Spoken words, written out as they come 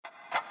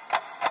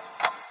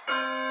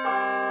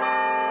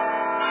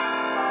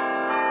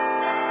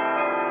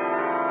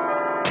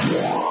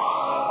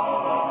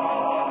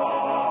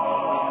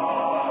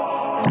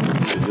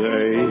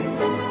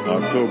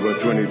October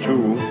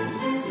 22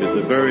 is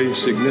a very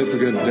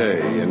significant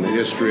day in the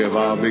history of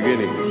our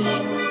beginnings.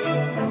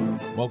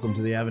 Welcome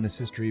to the Adventist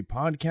History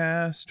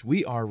Podcast.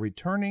 We are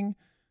returning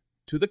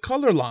to the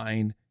color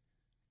line,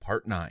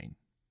 part 9.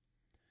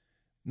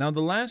 Now, the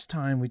last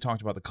time we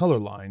talked about the color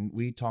line,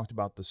 we talked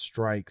about the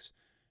strikes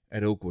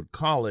at Oakwood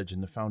College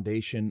and the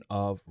foundation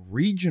of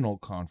regional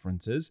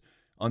conferences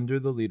under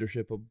the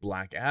leadership of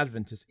Black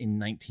Adventists in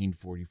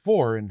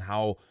 1944 and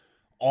how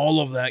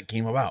all of that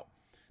came about.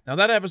 Now,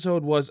 that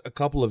episode was a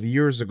couple of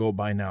years ago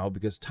by now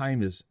because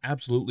time is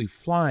absolutely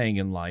flying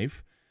in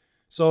life.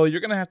 So you're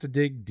going to have to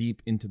dig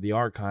deep into the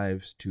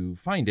archives to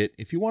find it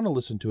if you want to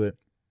listen to it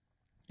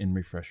and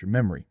refresh your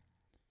memory.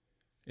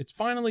 It's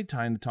finally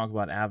time to talk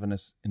about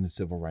Adventists in the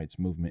civil rights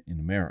movement in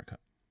America.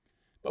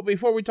 But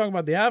before we talk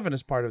about the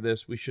Adventist part of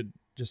this, we should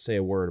just say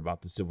a word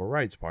about the civil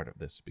rights part of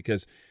this,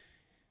 because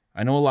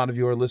I know a lot of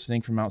you are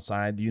listening from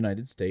outside the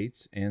United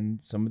States, and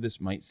some of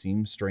this might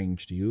seem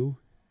strange to you,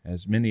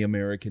 as many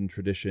American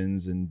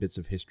traditions and bits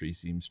of history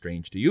seem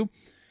strange to you.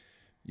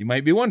 You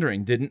might be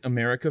wondering, didn't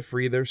America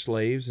free their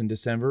slaves in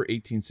December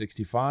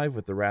 1865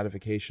 with the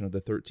ratification of the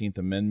 13th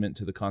Amendment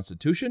to the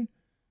Constitution?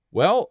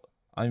 Well,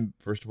 I'm,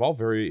 first of all,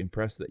 very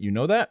impressed that you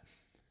know that.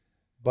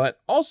 But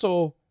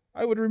also,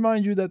 I would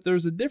remind you that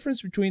there's a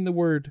difference between the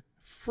word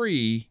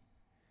free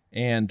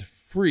and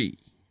free,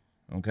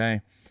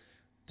 okay?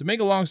 To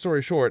make a long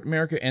story short,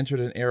 America entered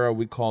an era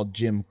we call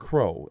Jim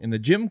Crow. In the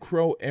Jim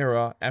Crow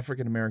era,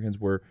 African Americans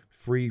were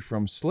free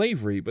from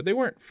slavery, but they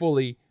weren't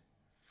fully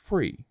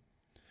free.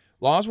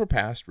 Laws were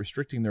passed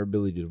restricting their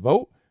ability to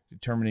vote,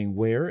 determining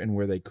where and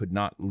where they could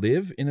not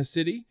live in a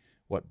city,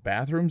 what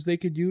bathrooms they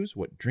could use,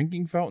 what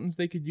drinking fountains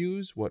they could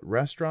use, what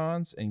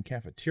restaurants and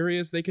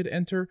cafeterias they could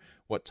enter,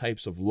 what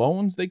types of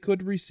loans they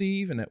could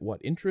receive, and at what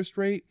interest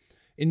rate.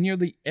 In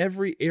nearly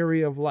every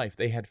area of life,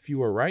 they had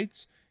fewer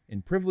rights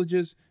and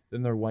privileges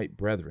than their white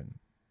brethren.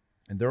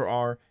 And there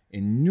are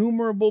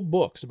innumerable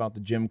books about the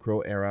Jim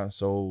Crow era,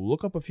 so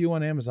look up a few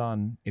on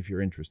Amazon if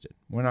you're interested.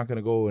 We're not going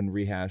to go and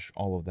rehash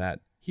all of that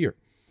here.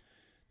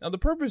 Now, the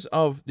purpose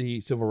of the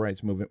civil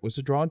rights movement was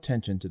to draw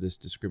attention to this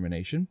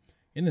discrimination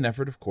in an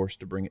effort, of course,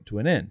 to bring it to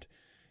an end.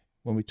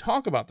 When we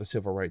talk about the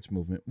civil rights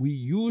movement, we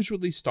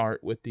usually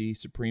start with the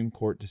Supreme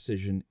Court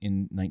decision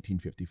in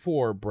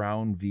 1954,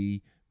 Brown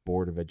v.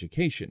 Board of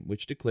Education,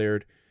 which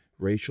declared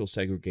racial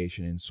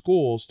segregation in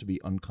schools to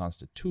be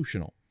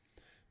unconstitutional.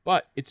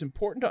 But it's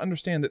important to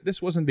understand that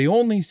this wasn't the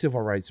only civil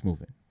rights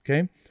movement,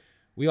 okay?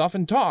 We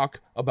often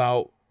talk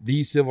about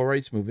the civil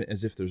rights movement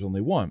as if there's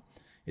only one.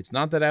 It's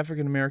not that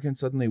African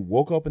Americans suddenly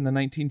woke up in the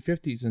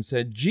 1950s and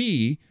said,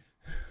 gee,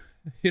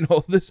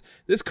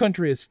 this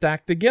country is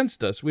stacked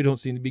against us. We don't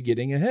seem to be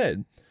getting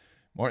ahead.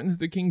 Martin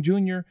Luther King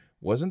Jr.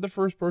 wasn't the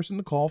first person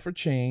to call for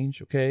change,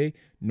 okay?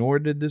 Nor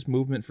did this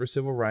movement for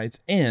civil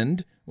rights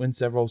end when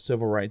several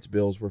civil rights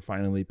bills were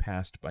finally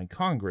passed by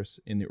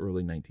Congress in the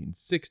early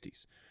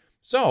 1960s.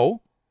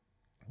 So,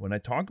 when I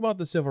talk about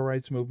the civil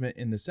rights movement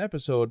in this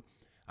episode,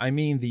 I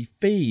mean the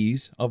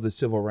phase of the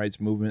civil rights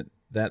movement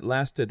that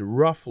lasted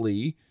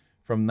roughly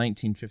from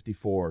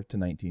 1954 to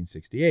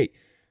 1968.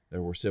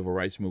 There were civil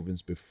rights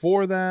movements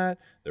before that.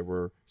 There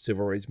were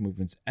civil rights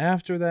movements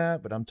after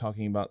that. But I'm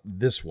talking about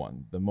this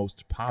one, the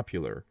most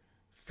popular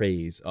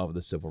phase of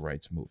the civil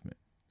rights movement.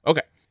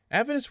 Okay,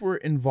 Adventists were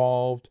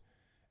involved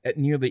at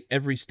nearly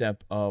every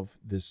step of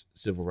this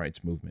civil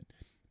rights movement.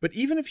 But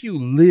even if you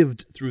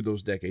lived through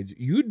those decades,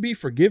 you'd be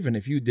forgiven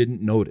if you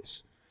didn't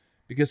notice.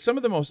 Because some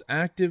of the most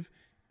active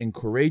and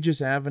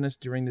courageous Adventists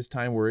during this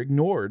time were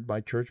ignored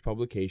by church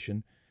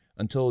publication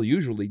until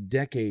usually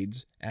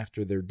decades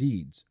after their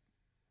deeds.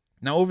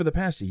 Now, over the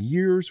past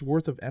year's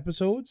worth of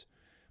episodes,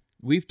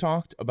 we've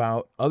talked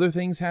about other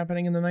things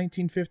happening in the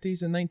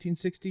 1950s and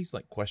 1960s,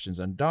 like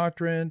Questions on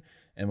Doctrine,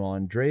 Emil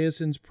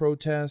Andreassen's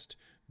protest,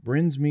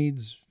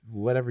 Brinsmead's,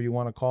 whatever you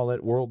want to call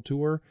it, world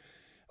tour.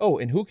 Oh,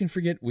 and who can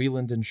forget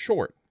Wieland and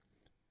Short?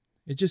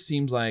 It just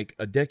seems like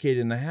a decade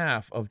and a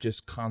half of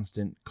just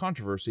constant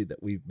controversy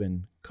that we've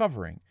been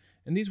covering.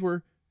 And these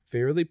were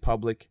fairly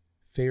public,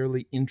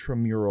 fairly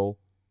intramural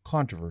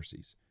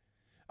controversies.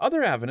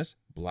 Other Adventists,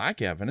 Black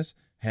Adventists,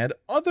 had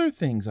other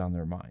things on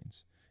their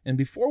minds. And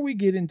before we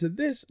get into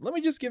this, let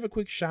me just give a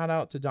quick shout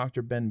out to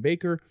Dr. Ben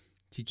Baker,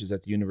 teaches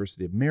at the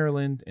University of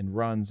Maryland and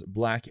runs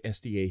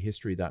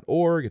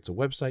blacksdahistory.org. It's a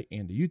website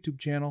and a YouTube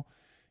channel.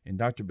 And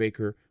Dr.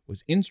 Baker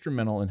was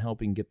instrumental in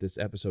helping get this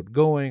episode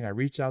going. I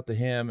reached out to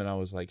him and I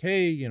was like,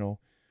 hey,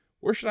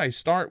 where should I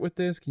start with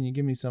this? Can you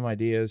give me some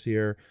ideas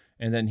here?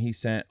 And then he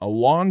sent a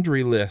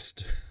laundry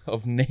list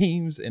of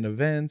names and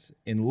events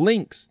and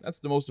links. That's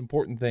the most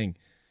important thing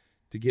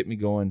to get me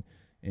going.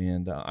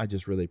 And I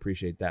just really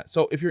appreciate that.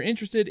 So if you're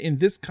interested in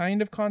this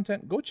kind of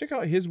content, go check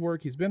out his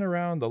work. He's been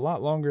around a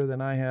lot longer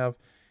than I have,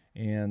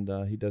 and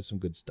he does some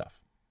good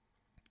stuff.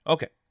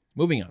 Okay,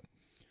 moving on.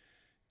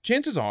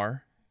 Chances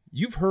are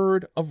you've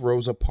heard of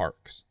Rosa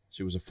Parks.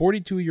 She was a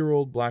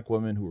 42-year-old Black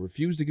woman who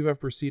refused to give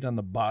up her seat on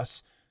the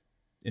bus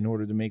in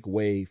order to make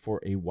way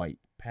for a white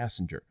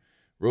passenger.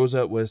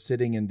 Rosa was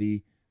sitting in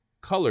the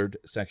colored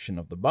section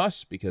of the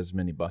bus because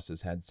many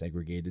buses had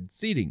segregated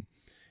seating.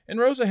 And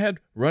Rosa had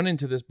run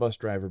into this bus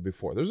driver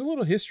before. There's a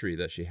little history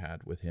that she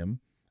had with him.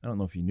 I don't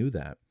know if you knew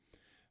that.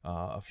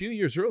 A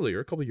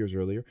couple years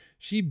earlier,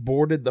 she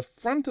boarded the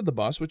front of the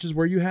bus, which is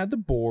where you had to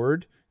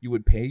board. You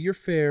would pay your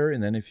fare,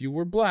 and then if you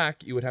were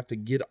black, you would have to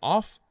get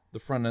off the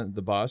front of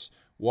the bus,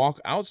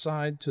 walk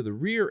outside to the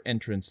rear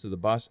entrance to the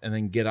bus, and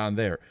then get on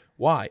there.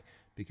 Why?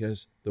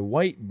 Because the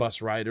white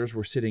bus riders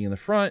were sitting in the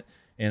front,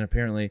 and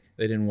apparently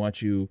they didn't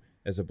want you,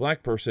 as a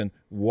black person,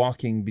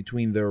 walking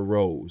between their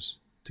rows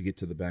to get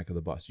to the back of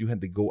the bus. You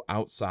had to go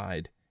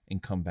outside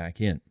and come back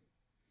in.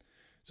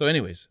 So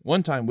anyways,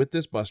 one time with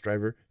this bus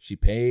driver, she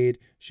paid,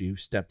 she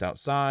stepped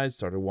outside,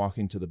 started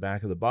walking to the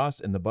back of the bus,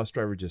 and the bus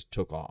driver just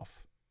took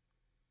off.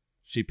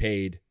 She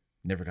paid,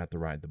 never got to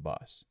ride the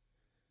bus.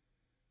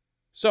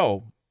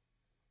 So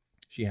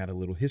she had a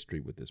little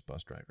history with this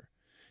bus driver.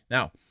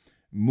 Now,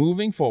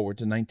 moving forward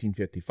to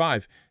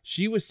 1955,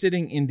 she was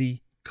sitting in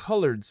the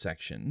colored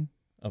section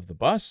of the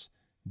bus,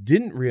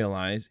 didn't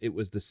realize it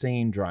was the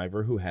same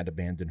driver who had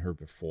abandoned her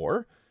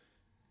before,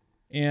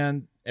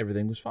 and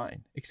everything was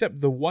fine,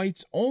 except the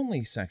whites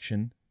only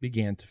section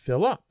began to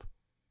fill up.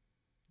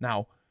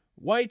 Now,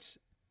 whites,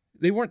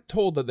 they weren't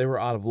told that they were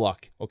out of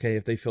luck, okay,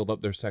 if they filled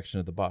up their section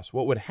of the bus.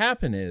 What would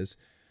happen is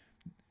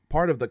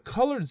part of the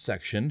colored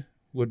section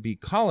would be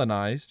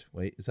colonized.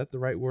 Wait, is that the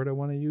right word I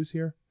want to use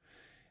here?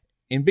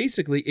 And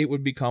basically, it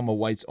would become a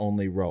whites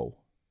only row.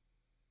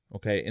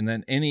 Okay, and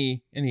then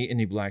any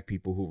black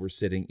people who were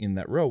sitting in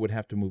that row would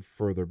have to move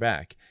further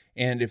back.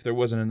 And if there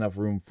wasn't enough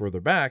room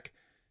further back,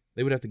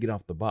 they would have to get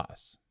off the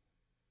bus.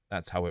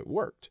 That's how it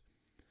worked.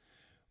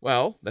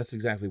 Well, that's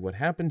exactly what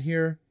happened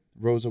here.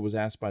 Rosa was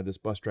asked by this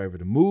bus driver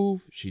to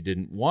move. She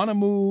didn't want to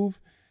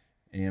move.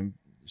 And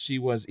she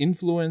was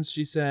influenced,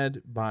 she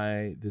said,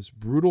 by this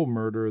brutal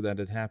murder that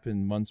had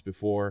happened months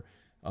before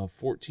of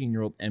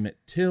 14-year-old Emmett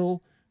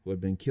Till, who had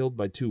been killed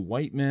by two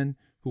white men,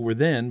 who were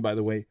then, by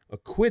the way,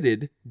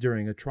 acquitted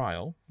during a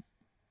trial.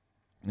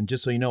 And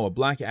just so you know, a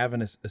black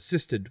Adventist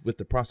assisted with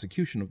the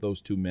prosecution of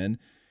those two men,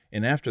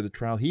 and after the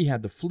trial, he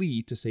had to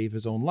flee to save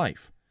his own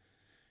life.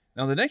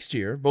 Now, the next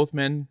year, both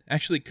men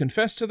actually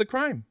confessed to the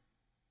crime.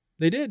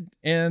 They did,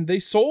 and they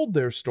sold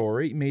their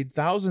story, made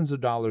thousands of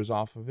dollars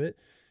off of it,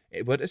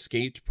 but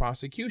escaped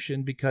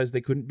prosecution because they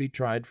couldn't be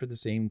tried for the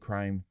same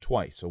crime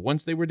twice. So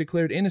once they were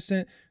declared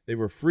innocent, they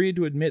were free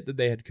to admit that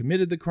they had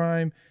committed the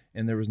crime,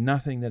 and there was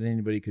nothing that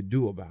anybody could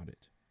do about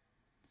it.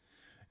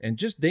 And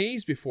just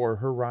days before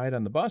her ride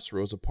on the bus,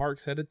 Rosa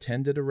Parks had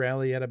attended a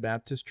rally at a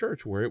Baptist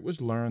church where it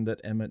was learned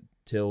that Emmett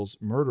Till's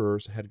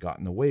murderers had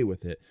gotten away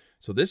with it.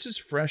 So this is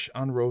fresh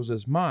on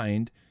Rosa's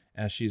mind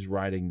as she's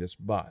riding this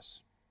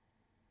bus.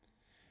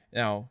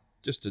 Now,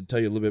 just to tell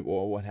you a little bit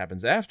what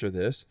happens after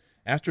this,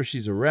 after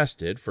she's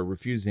arrested for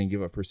refusing to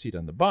give up her seat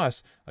on the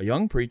bus, a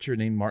young preacher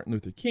named Martin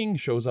Luther King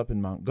shows up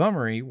in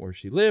Montgomery, where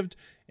she lived,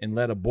 and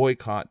led a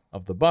boycott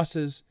of the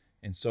buses,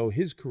 and so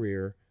his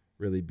career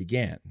really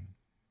began.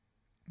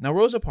 Now,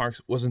 Rosa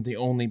Parks wasn't the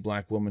only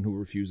black woman who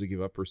refused to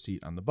give up her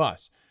seat on the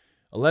bus.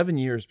 11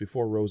 years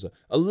before Rosa,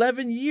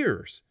 11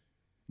 years,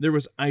 there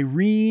was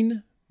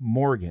Irene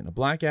Morgan, a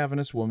black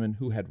Adventist woman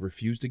who had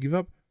refused to give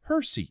up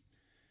her seat.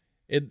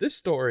 This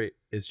story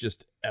is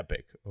just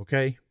epic,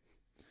 okay?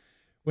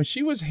 When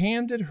she was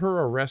handed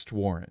her arrest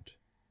warrant,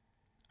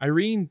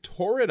 Irene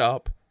tore it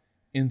up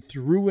and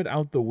threw it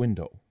out the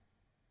window.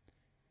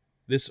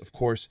 This, of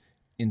course,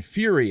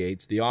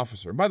 infuriates the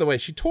officer. And by the way,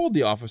 she told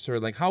the officer,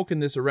 like, how can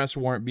this arrest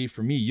warrant be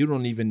for me? You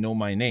don't even know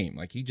my name.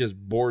 Like, he just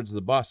boards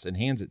the bus and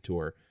hands it to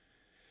her.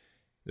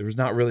 There was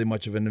not really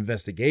much of an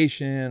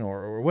investigation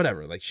or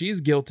whatever. Like, she's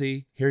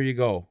guilty. Here you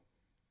go.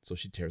 So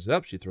she tears it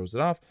up. She throws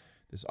it off.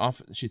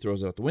 She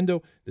throws it out the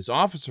window. This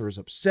officer is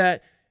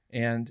upset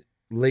and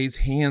lays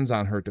hands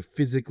on her to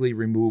physically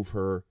remove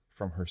her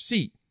from her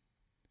seat.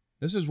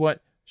 This is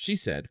what she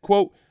said,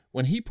 quote,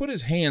 "When he put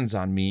his hands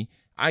on me,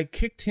 I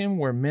kicked him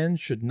where men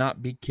should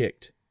not be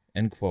kicked,"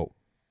 end quote.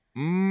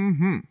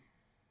 You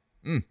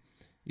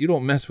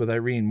don't mess with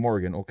Irene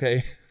Morgan,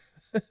 okay?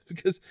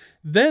 Because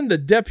then the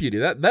deputy,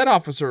 that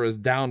officer is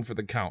down for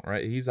the count,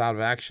 right? He's out of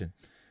action.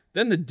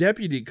 Then the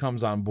deputy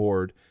comes on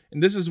board,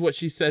 and this is what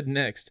she said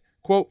next.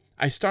 Quote,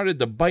 "I started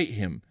to bite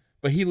him,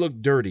 but he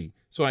looked dirty,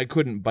 so I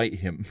couldn't bite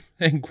him,"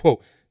 end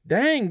quote.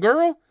 Dang,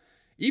 girl.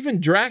 Even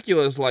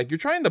Dracula's like, you're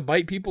trying to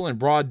bite people in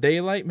broad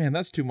daylight? Man,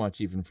 that's too much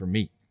even for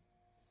me.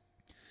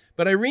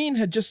 But Irene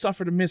had just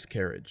suffered a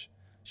miscarriage.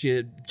 She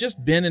had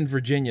just been in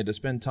Virginia to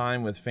spend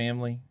time with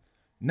family.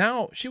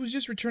 Now she was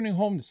just returning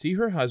home to see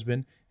her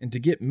husband and to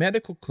get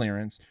medical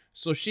clearance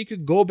so she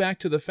could go back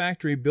to the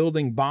factory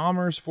building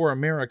bombers for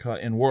America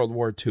in World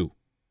War II.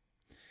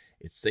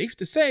 It's safe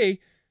to say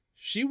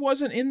she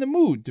wasn't in the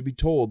mood to be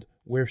told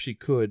where she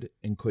could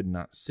and could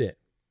not sit.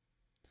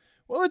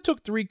 Well, it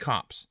took 3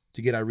 cops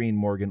to get Irene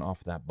Morgan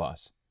off that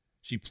bus.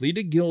 She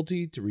pleaded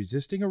guilty to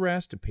resisting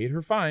arrest and paid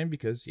her fine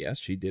because, yes,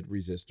 she did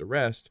resist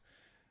arrest.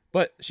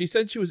 But she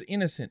said she was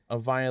innocent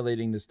of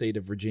violating the state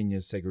of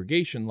Virginia's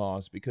segregation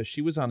laws because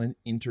she was on an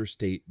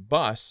interstate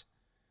bus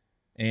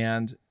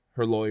and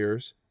her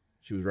lawyers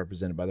She was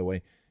represented, by the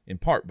way, in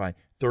part by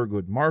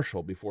Thurgood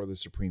Marshall before the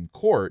Supreme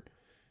Court.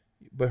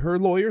 But her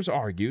lawyers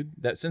argued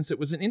that since it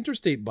was an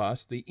interstate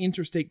bus, the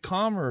Interstate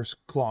Commerce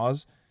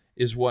Clause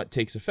is what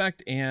takes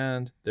effect,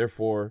 and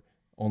therefore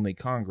only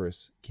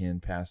Congress can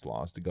pass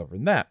laws to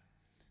govern that.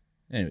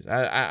 Anyways,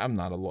 I'm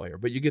not a lawyer,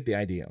 but you get the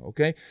idea,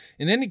 okay?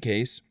 In any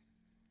case,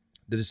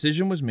 the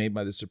decision was made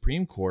by the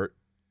Supreme Court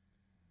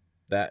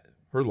that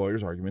her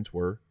lawyers' arguments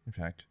were, in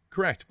fact,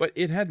 correct. But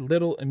it had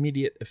little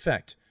immediate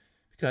effect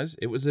because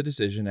it was a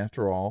decision,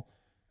 after all,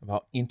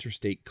 about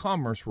interstate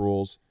commerce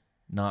rules,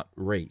 not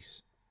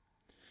race.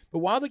 But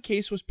while the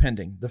case was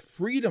pending, the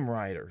Freedom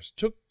Riders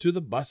took to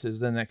the buses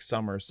the next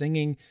summer,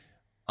 singing,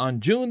 "On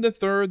June the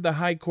 3rd, the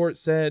High Court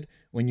said,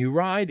 when you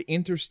ride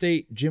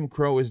interstate, Jim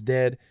Crow is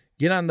dead.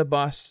 Get on the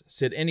bus,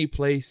 sit any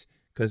place,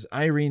 'cause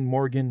Irene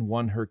Morgan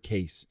won her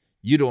case.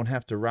 You don't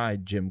have to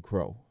ride Jim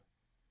Crow."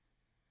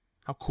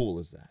 How cool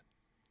is that?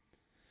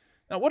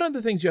 Now, one of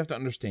the things you have to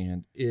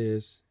understand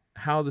is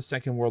how the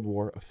Second World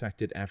War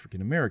affected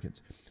African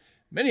Americans.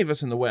 Many of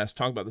us in the West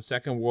talk about the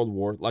Second World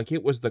War like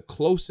it was the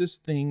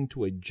closest thing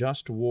to a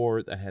just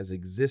war that has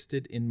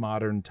existed in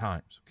modern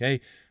times, okay?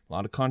 A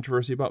lot of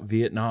controversy about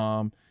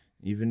Vietnam,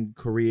 even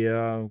Korea,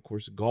 of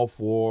course, Gulf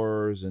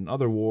Wars and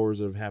other wars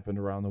that have happened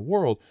around the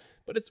world.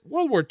 But it's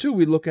World War II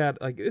we look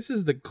at like this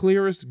is the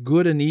clearest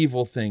good and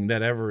evil thing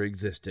that ever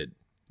existed,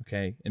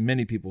 okay, in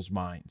many people's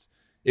minds.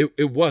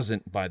 It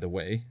wasn't, by the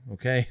way,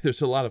 okay?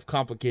 There's a lot of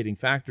complicating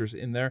factors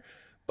in there,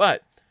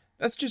 but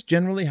that's just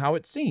generally how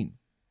it's seen.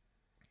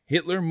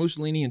 Hitler,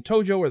 Mussolini, and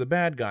Tojo are the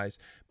bad guys.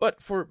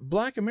 But for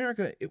Black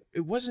America,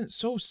 it wasn't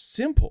so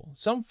simple.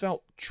 Some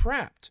felt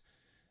trapped.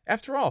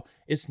 After all,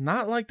 it's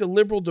not like the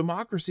liberal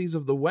democracies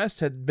of the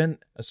West had been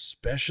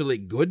especially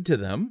good to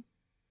them.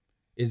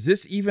 Is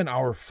this even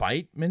our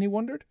fight, many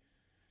wondered?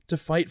 To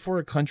fight for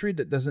a country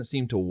that doesn't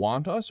seem to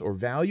want us or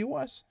value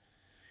us?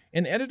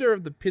 An editor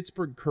of the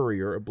Pittsburgh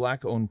Courier, a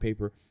black-owned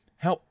paper,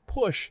 helped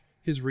push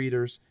his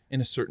readers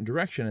in a certain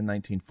direction in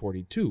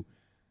 1942.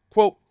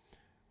 Quote,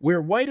 "Where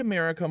white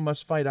America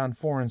must fight on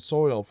foreign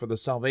soil for the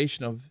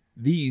salvation of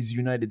these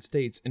United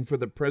States and for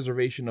the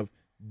preservation of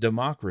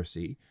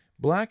democracy,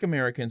 Black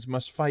Americans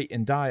must fight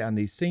and die on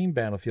these same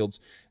battlefields,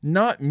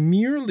 not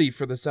merely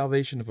for the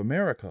salvation of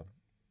America,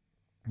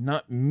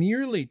 not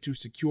merely to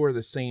secure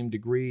the same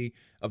degree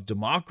of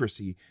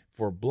democracy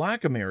for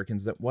Black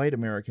Americans that white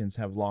Americans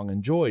have long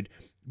enjoyed,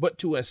 but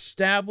to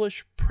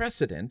establish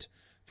precedent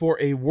for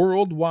a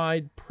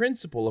worldwide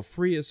principle of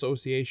free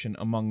association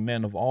among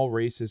men of all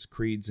races,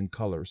 creeds, and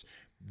colors.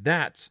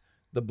 That's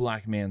the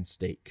black man's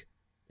stake,"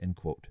 end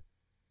quote.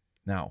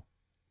 Now,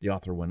 the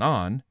author went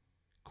on,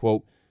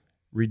 quote,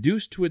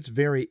 "Reduced to its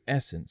very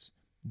essence,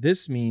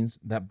 this means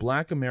that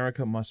Black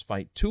America must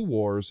fight two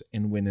wars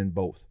and win in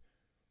both.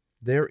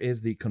 There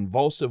is the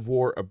convulsive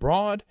war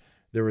abroad,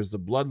 there is the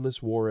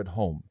bloodless war at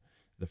home.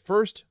 The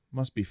first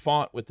must be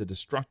fought with the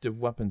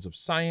destructive weapons of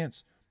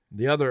science,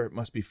 the other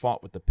must be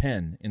fought with the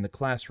pen in the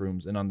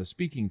classrooms and on the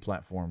speaking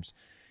platforms.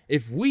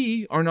 If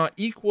we are not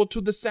equal to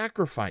the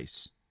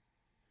sacrifice,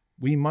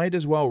 we might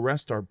as well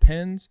rest our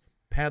pens,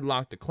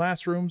 padlock the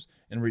classrooms,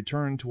 and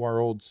return to our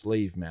old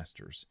slave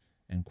masters,"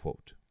 end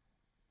quote.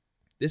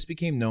 This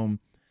became known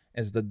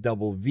as the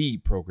Double V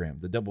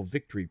program, the Double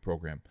Victory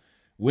program.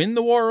 Win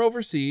the war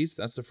overseas,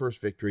 that's the first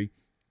victory.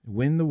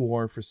 Win the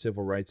war for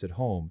civil rights at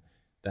home,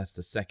 that's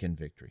the second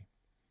victory.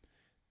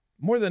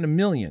 More than 1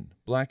 million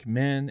Black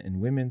men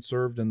and women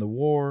served in the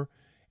war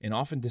and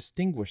often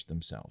distinguished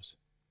themselves.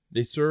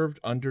 They served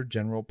under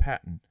General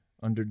Patton,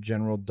 under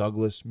General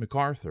Douglas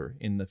MacArthur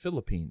in the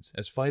Philippines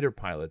as fighter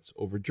pilots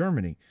over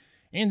Germany,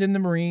 and in the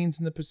Marines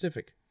in the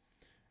Pacific.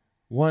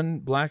 One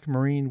Black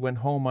Marine went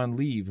home on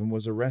leave and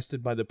was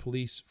arrested by the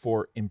police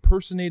for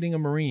impersonating a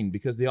Marine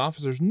because the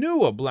officers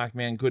knew a Black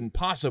man couldn't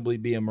possibly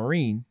be a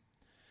Marine.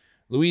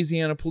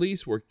 Louisiana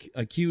police were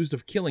accused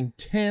of killing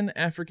 10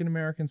 African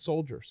American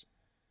soldiers.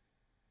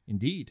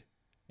 Indeed,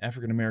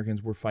 African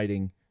Americans were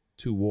fighting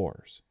two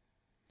wars.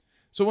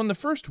 So when the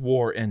first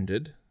war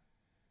ended,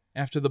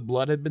 after the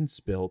blood had been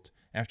spilt,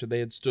 after they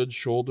had stood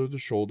shoulder to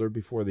shoulder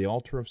before the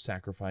altar of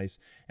sacrifice,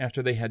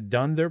 after they had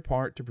done their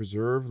part to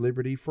preserve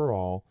liberty for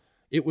all,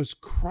 it was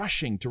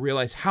crushing to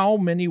realize how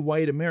many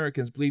white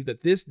Americans believed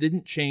that this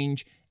didn't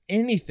change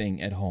anything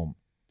at home.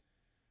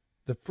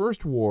 The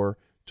first war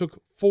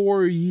took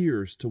 4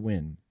 years to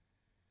win.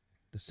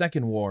 The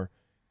second war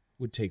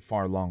would take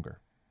far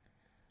longer.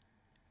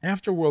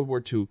 After World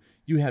War II,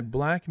 you had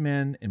Black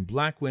men and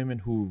Black women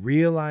who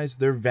realized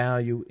their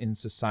value in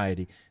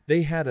society.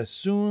 They had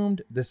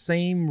assumed the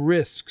same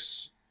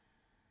risks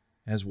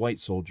as white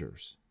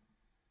soldiers,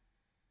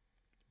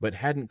 but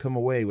hadn't come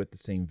away with the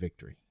same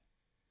victory.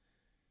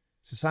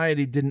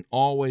 Society didn't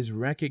always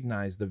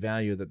recognize the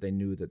value that they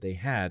knew that they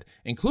had,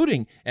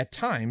 including, at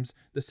times,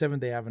 the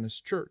Seventh-day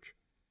Adventist Church.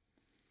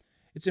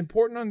 It's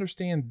important to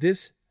understand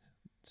this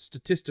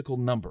statistical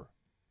number,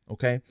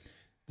 okay?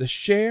 The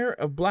share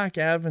of Black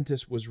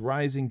Adventists was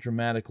rising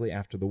dramatically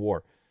after the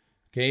war.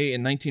 Okay,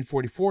 in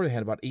 1944, they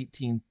had about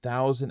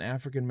 18,000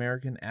 African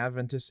American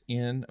Adventists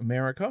in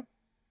America.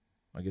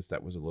 I guess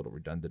that was a little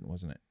redundant,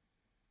 wasn't it?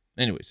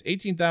 Anyways,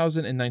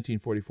 18,000 in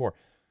 1944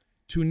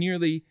 to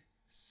nearly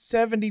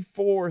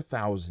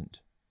 74,000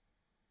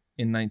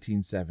 in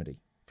 1970.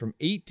 From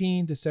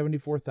 18 to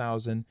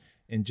 74,000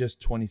 in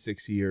just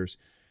 26 years.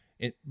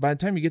 And by the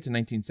time you get to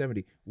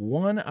 1970,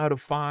 1 out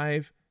of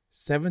 5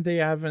 Seventh-day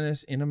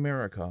Adventists in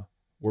America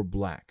were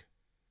black.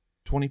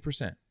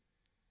 20%.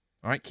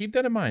 All right, keep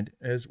that in mind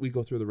as we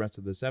go through the rest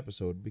of this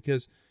episode,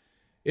 because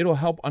it'll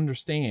help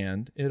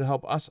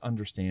us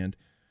understand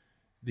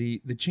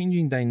the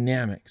changing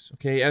dynamics.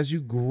 Okay, as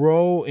you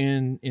grow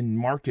in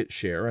market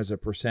share as a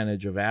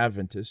percentage of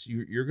Adventists,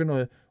 you're going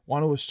to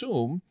want to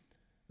assume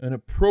an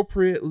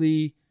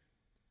appropriately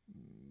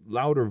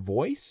louder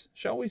voice,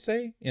 shall we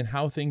say, in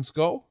how things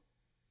go.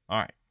 All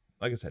right,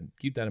 like I said,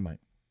 keep that in mind.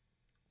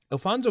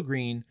 Alfonso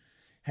Green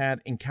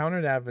had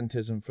encountered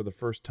Adventism for the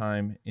first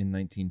time in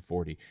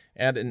 1940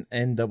 at an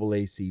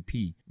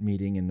NAACP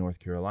meeting in North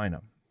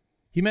Carolina.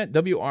 He met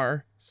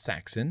W.R.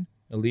 Saxon,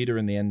 a leader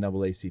in the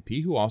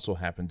NAACP, who also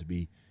happened to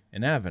be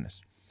an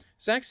Adventist.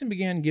 Saxon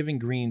began giving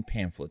Green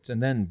pamphlets,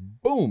 and then,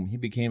 boom, he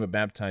became a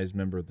baptized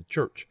member of the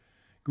church.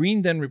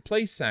 Green then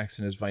replaced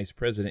Saxon as vice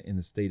president in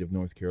the state of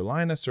North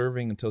Carolina,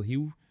 serving until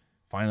he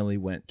finally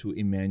went to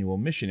Emmanuel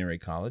Missionary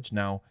College,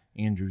 now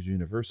Andrews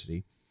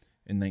University,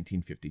 in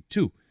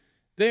 1952.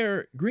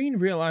 There, Green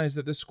realized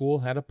that the school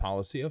had a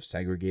policy of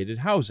segregated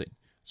housing,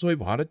 so he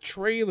bought a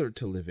trailer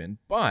to live in,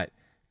 but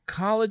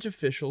college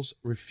officials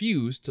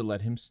refused to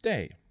let him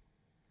stay.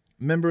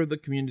 A member of the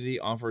community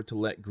offered to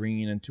let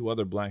Green and 2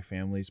 other black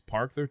families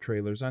park their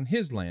trailers on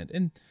his land,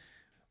 and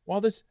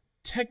while this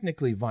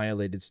technically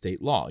violated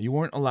state law, you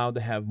weren't allowed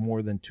to have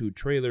more than 2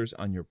 trailers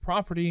on your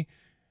property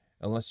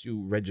unless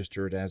you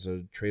registered as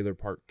a trailer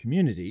park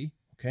community,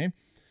 okay?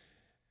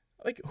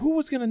 Like, who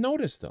was going to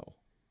notice, though?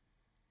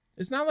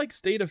 It's not like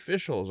state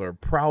officials are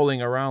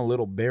prowling around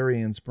Little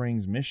Berrien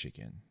Springs,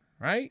 Michigan,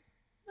 right?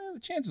 The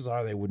chances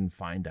are they wouldn't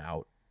find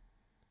out.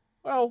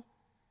 Well,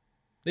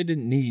 they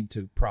didn't need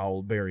to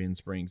prowl Berrien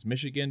Springs,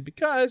 Michigan,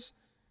 because,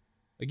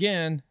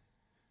 again,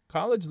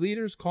 college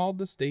leaders called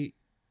the state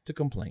to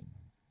complain.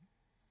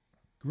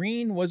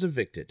 Green was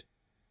evicted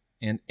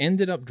and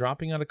ended up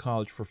dropping out of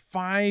college for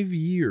 5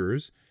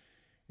 years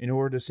in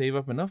order to save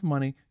up enough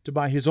money to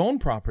buy his own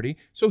property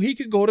so he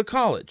could go to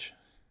college.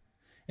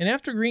 And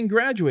after Green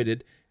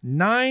graduated,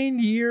 9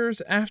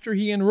 years after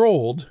he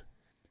enrolled,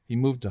 he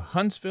moved to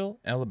Huntsville,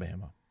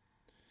 Alabama,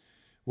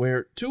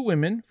 where 2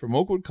 women from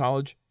Oakwood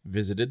College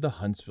visited the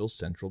Huntsville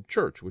Central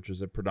Church, which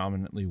was a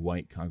predominantly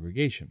white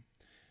congregation.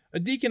 A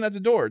deacon at the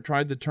door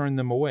tried to turn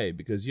them away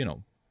because,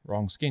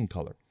 wrong skin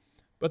color,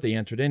 but they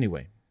entered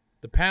anyway.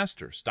 The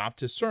pastor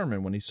stopped his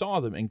sermon when he saw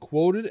them and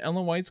quoted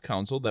Ellen White's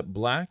counsel that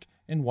black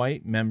and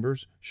white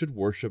members should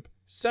worship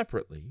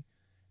separately,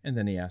 and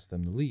then he asked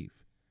them to leave.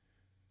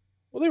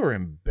 Well, they were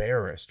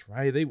embarrassed,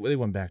 right? They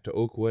went back to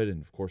Oakwood,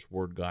 and of course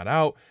word got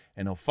out,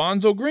 and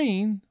Alfonso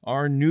Green,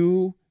 our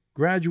new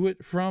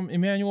graduate from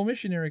Emmanuel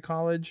Missionary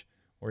College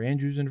or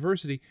Andrews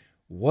University,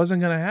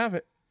 wasn't going to have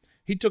it.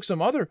 He took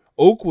some other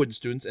Oakwood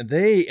students, and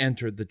they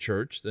entered the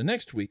church the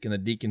next week, and the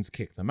deacons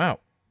kicked them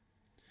out.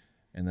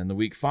 And then the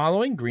week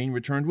following, Green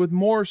returned with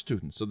more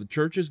students, so the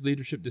church's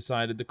leadership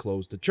decided to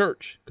close the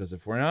church, because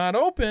if we're not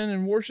open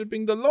and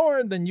worshiping the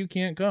Lord, then you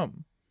can't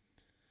come.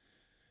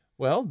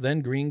 Well, then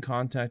Green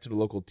contacted a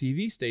local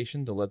TV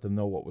station to let them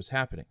know what was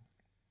happening.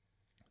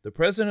 The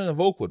president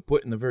of Oakwood,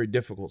 put in a very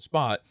difficult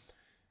spot,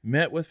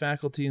 met with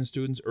faculty and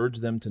students,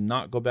 urged them to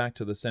not go back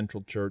to the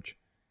Central Church.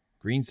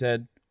 Green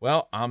said,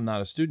 well, I'm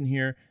not a student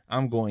here.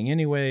 I'm going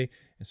anyway.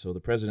 And so the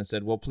president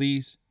said, well,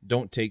 please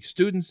don't take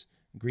students.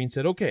 Green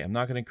said, okay, I'm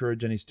not going to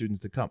encourage any students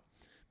to come.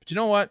 But you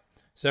know what?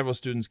 Several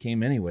students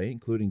came anyway,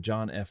 including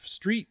John F.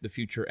 Street, the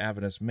future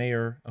Adventist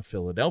mayor of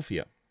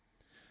Philadelphia.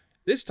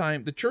 This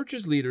time, the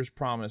church's leaders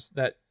promised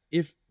that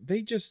if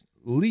they just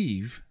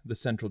leave the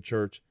Central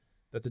Church,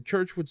 that the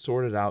church would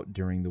sort it out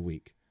during the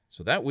week.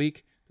 So that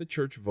week, the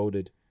church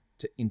voted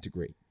to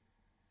integrate.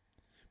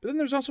 But then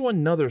there's also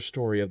another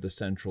story of the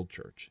Central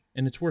Church,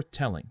 and it's worth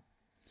telling.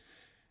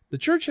 The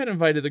church had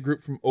invited a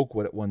group from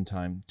Oakwood at one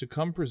time to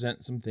come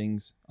present some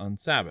things on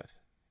Sabbath.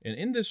 And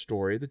in this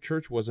story, the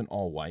church wasn't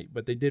all white,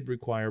 but they did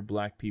require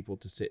black people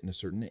to sit in a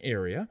certain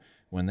area.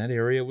 When that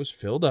area was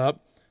filled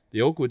up,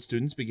 the Oakwood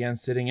students began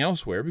sitting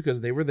elsewhere because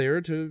they were there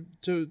to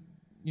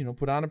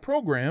put on a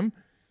program.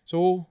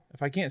 So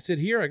if I can't sit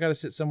here, I got to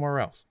sit somewhere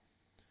else.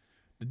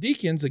 The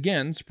deacons,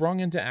 again, sprung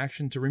into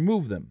action to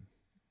remove them.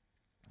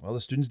 Well, the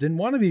students didn't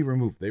want to be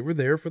removed. They were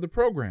there for the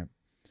program.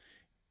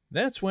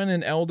 That's when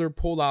an elder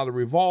pulled out a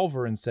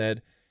revolver and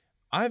said,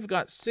 I've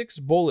got 6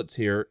 bullets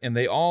here, and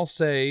they all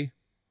say,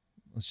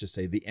 let's just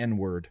say the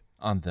N-word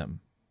on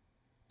them.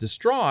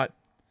 Distraught,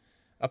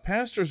 a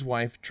pastor's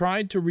wife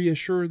tried to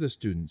reassure the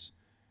students,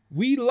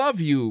 we love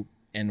you,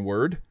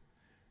 N-word,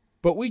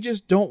 but we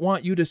just don't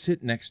want you to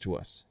sit next to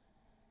us.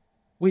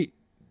 Wait,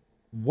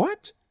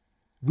 what?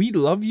 We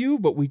love you,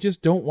 but we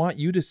just don't want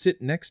you to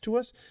sit next to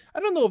us?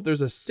 I don't know if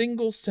there's a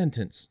single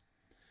sentence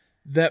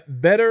that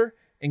better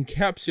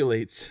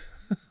encapsulates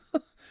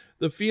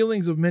the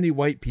feelings of many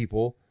white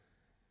people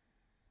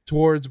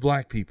towards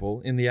black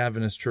people in the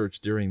Adventist church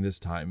during this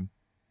time.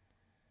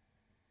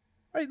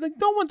 Right? Like,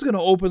 no one's going to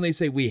openly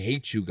say, we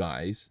hate you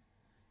guys.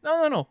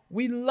 No.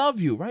 We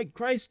love you, right?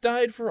 Christ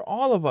died for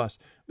all of us.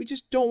 We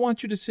just don't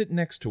want you to sit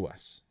next to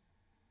us.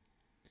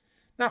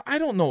 Now, I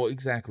don't know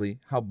exactly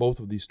how both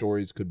of these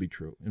stories could be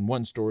true. In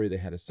one story, they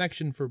had a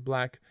section for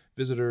black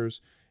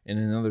visitors, and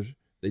in another,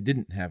 they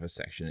didn't have a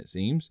section, it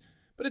seems.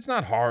 But it's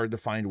not hard to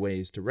find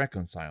ways to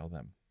reconcile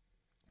them.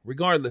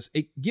 Regardless,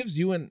 it gives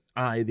you and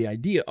I the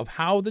idea of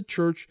how the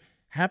church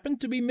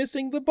happened to be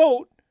missing the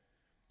boat,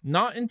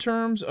 not in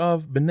terms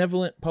of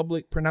benevolent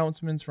public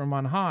pronouncements from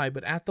on high,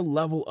 but at the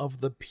level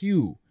of the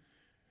pew.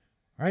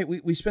 All right,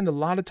 we spend a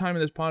lot of time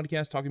in this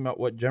podcast talking about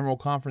what General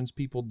Conference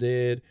people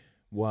did,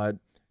 what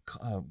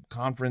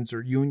conference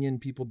or union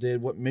people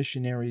did, what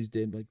missionaries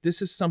did. Like,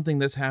 this is something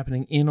that's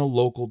happening in a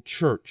local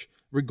church.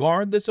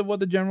 Regardless of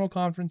what the General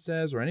Conference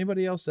says or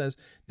anybody else says,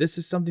 this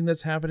is something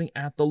that's happening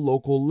at the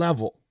local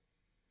level.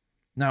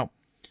 Now,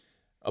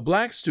 a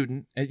black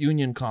student at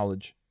Union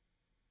College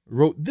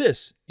wrote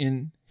this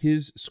in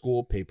his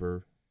school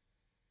paper,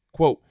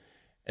 quote,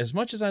 "As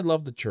much as I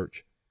love the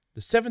church,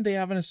 the Seventh-day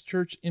Adventist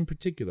Church in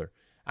particular,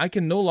 I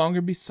can no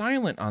longer be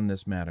silent on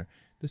this matter.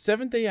 The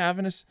Seventh-day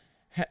Adventist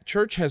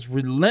Church has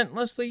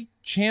relentlessly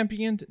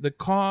championed the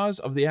cause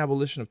of the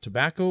abolition of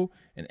tobacco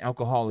and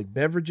alcoholic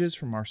beverages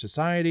from our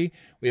society.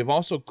 We have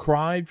also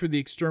cried for the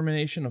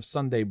extermination of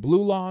Sunday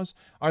blue laws.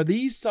 Are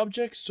these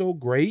subjects so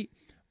great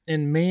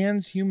and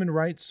man's human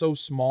rights so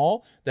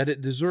small that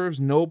it deserves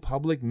no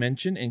public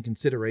mention and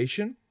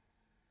consideration?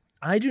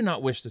 I do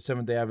not wish the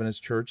Seventh-day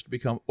Adventist Church to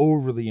become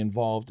overly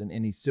involved in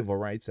any civil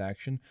rights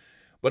action,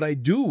 but I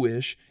do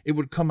wish it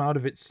would come out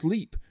of its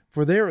sleep,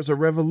 for there is a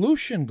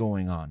revolution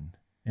going on."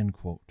 End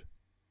quote.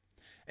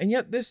 And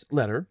yet this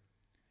letter,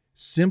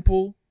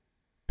 simple,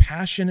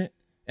 passionate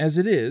as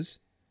it is,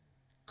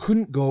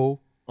 couldn't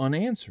go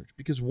unanswered,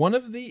 because one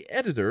of the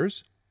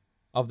editors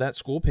of that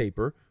school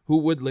paper, who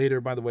would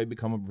later, by the way,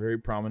 become a very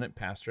prominent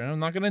pastor, and I'm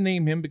not going to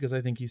name him because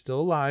I think he's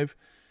still alive,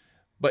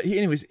 but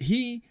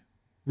he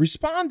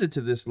responded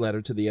to this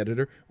letter to the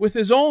editor with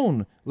his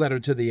own letter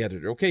to the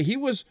editor. Okay, he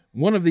was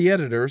one of the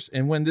editors,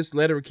 and when this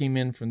letter came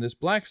in from this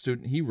black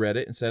student, he read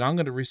it and said, I'm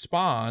going to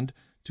respond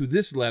to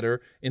this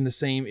letter in the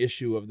same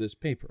issue of this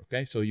paper.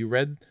 Okay, so you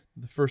read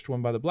the first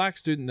one by the black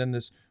student, then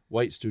this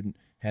white student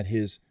had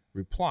his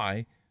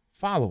reply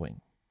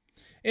following.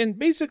 And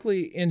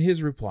basically in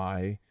his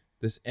reply,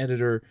 this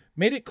editor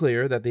made it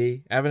clear that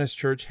the Adventist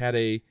Church had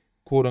a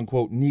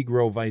quote-unquote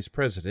Negro vice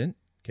president.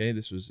 Okay,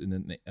 this was in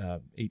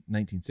the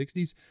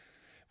 1960s.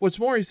 What's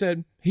more, he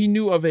said he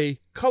knew of a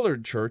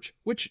colored church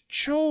which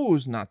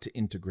chose not to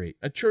integrate,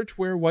 a church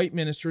where white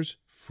ministers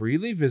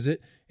freely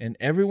visit and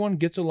everyone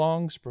gets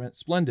along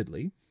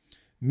splendidly,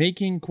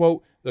 making,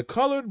 quote, the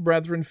colored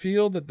brethren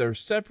feel that their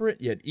separate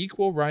yet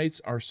equal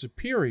rights are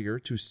superior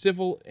to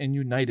civil and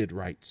united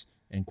rights,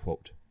 end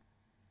quote.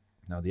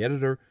 Now, the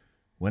editor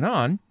went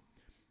on,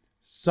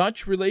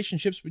 such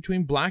relationships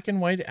between black and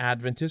white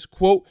Adventists,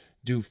 quote,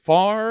 do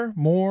far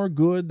more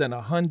good than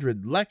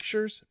 100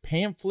 lectures,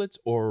 pamphlets,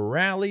 or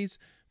rallies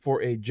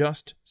for a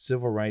just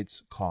civil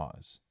rights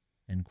cause,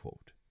 end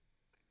quote.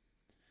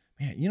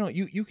 Man, you know,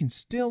 you can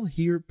still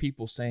hear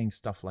people saying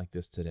stuff like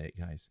this today,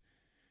 guys.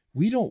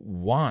 We don't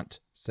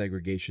want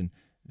segregation.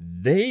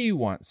 They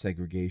want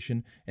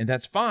segregation, and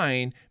that's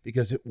fine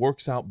because it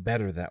works out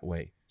better that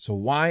way. So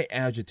why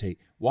agitate?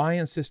 Why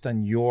insist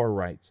on your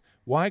rights?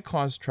 Why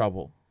cause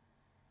trouble?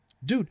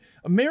 Dude,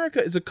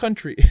 America is a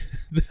country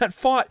that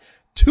fought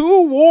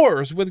 2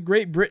 wars with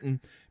Great Britain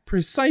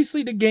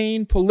precisely to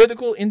gain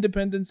political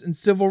independence and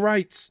civil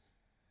rights.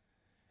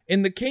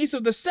 In the case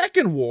of the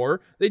Second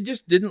War, they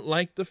just didn't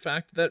like the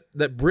fact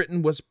that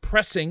Britain was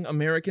pressing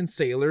American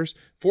sailors,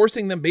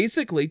 forcing them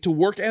basically to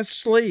work as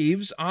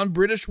slaves on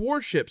British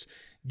warships.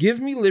 Give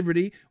me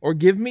liberty or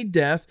give me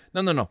death.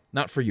 No,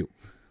 not for you.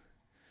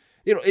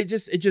 You know, it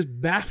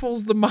just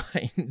baffles the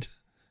mind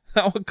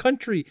how a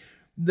country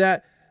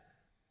that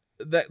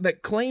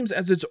claims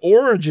as its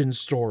origin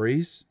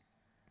stories,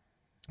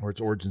 or its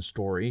origin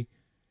story,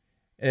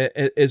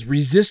 as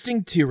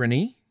resisting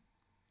tyranny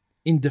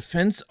in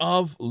defense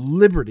of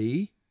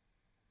liberty,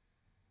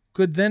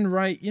 could then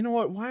write, you know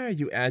what, why are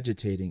you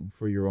agitating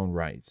for your own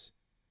rights?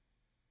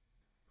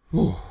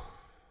 Whew.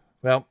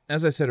 Well,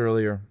 as I said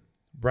earlier,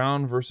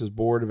 Brown versus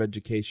Board of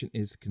Education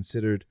is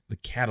considered the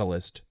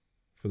catalyst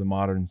for the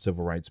modern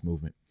civil rights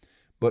movement.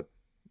 But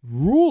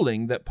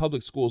ruling that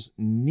public schools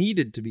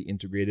needed to be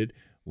integrated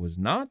was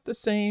not the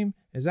same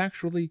as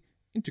actually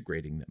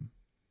integrating them.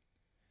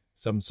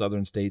 Some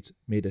southern states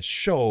made a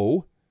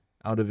show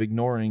out of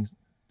ignoring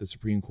the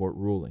Supreme Court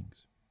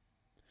rulings.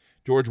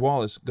 George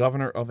Wallace,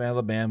 governor of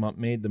Alabama,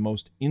 made the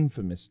most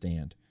infamous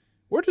stand.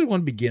 Where did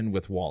one begin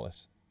with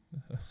Wallace?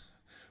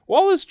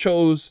 Wallace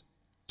chose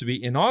to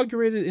be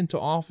inaugurated into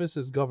office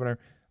as governor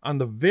on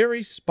the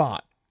very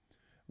spot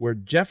where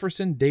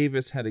Jefferson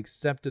Davis had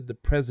accepted the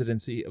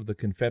presidency of the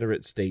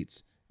Confederate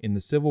States in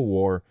the Civil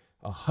War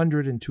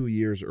 102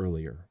 years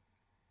earlier.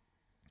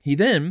 He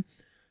then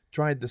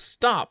tried to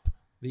stop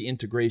the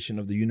integration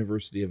of the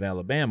University of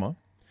Alabama.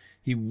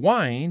 He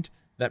whined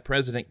that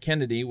President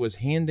Kennedy was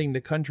handing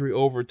the country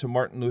over to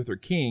Martin Luther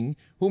King,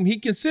 whom he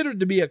considered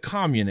to be a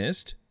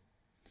communist.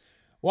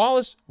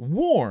 Wallace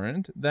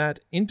warned that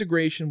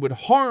integration would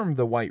harm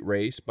the white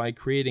race by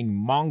creating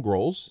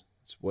mongrels.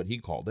 That's what he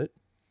called it.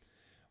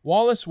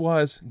 Wallace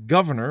was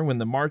governor when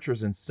the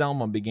marchers in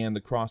Selma began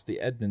to cross the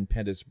Edmund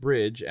Pettus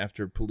Bridge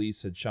after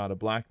police had shot a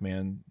black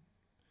man.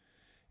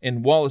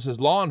 And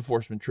Wallace's law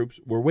enforcement troops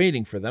were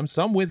waiting for them,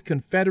 some with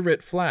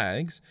Confederate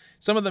flags.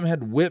 Some of them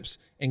had whips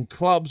and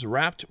clubs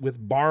wrapped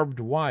with barbed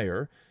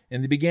wire,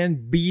 and they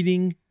began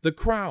beating the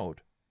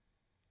crowd.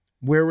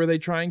 Where were they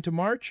trying to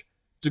march?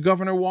 To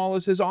Governor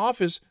Wallace's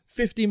office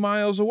 50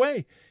 miles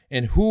away.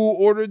 And who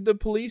ordered the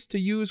police to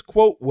use,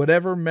 quote,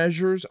 whatever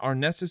measures are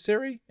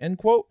necessary, end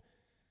quote?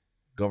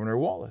 Governor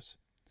Wallace.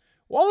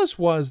 Wallace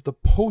was the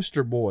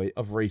poster boy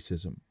of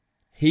racism.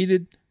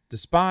 Hated,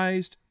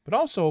 despised, but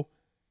also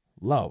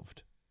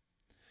loved.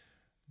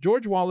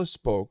 George Wallace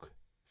spoke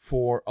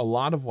for a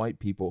lot of white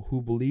people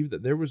who believed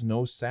that there was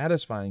no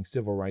satisfying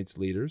civil rights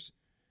leaders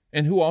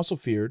and who also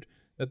feared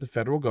that the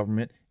federal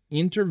government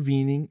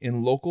intervening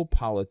in local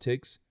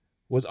politics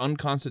was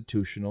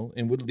unconstitutional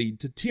and would lead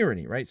to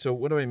tyranny, right? So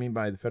what do I mean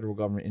by the federal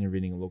government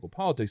intervening in local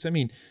politics? I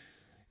mean,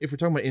 if we're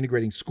talking about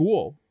integrating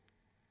school,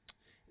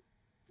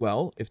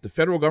 well, if the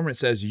federal government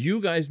says you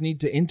guys need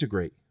to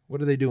integrate,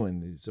 what are they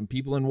doing? Some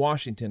people in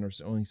Washington or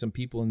only some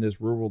people in this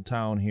rural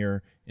town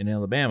here in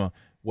Alabama,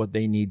 what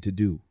they need to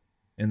do.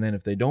 And then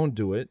if they don't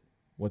do it,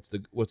 what's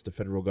the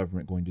federal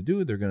government going to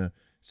do? They're going to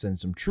send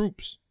some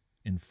troops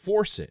and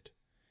force it.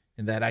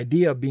 And that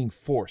idea of being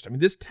forced, I mean,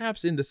 this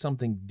taps into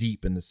something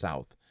deep in the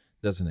South,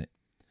 doesn't it?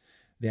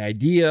 The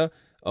idea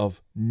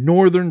of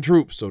northern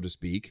troops, so to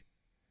speak,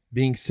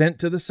 being sent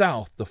to the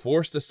South to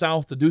force the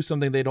South to do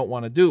something they don't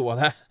want to do.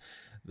 Well,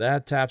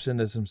 that taps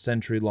into some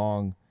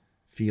century-long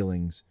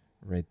feelings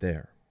right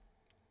there.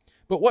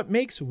 But what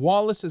makes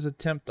Wallace's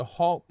attempt to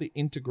halt the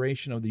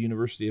integration of the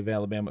University of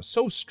Alabama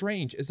so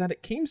strange is that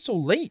it came so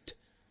late.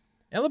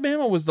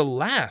 Alabama was the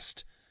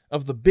last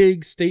of the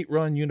big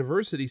state-run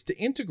universities to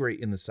integrate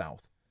in the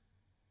South.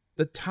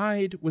 The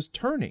tide was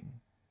turning.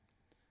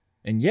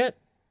 And yet,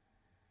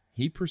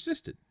 he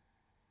persisted.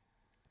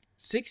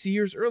 6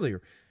 years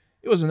earlier,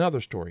 it was another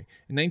story.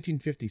 In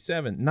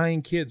 1957,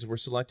 9 kids were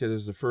selected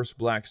as the first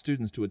black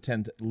students to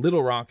attend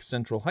Little Rock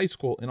Central High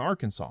School in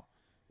Arkansas.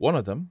 One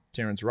of them,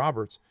 Terrence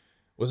Roberts,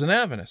 was an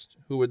Adventist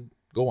who would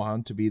go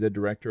on to be the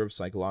director of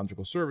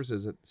psychological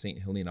services at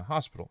St. Helena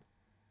Hospital.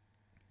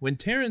 When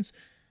Terrence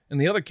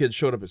and the other kids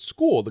showed up at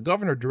school, the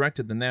governor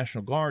directed the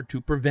National Guard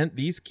to prevent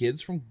these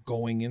kids from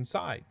going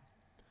inside.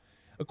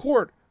 A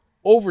court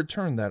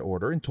overturned that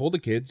order and told the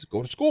kids,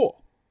 go to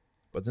school.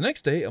 But the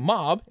next day, a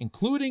mob,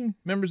 including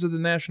members of the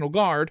National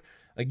Guard,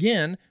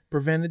 again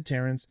prevented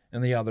Terrence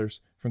and the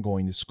others from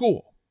going to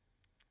school.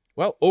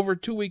 Well, over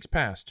 2 weeks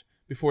passed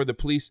before the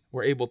police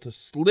were able to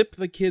slip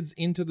the kids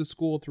into the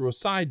school through a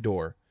side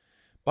door.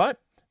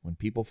 But when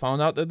people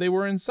found out that they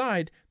were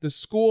inside, the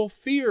school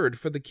feared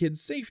for the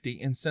kids' safety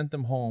and sent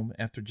them home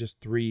after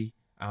just 3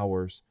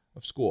 hours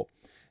of school.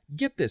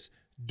 Get this,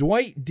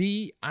 Dwight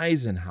D.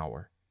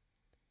 Eisenhower,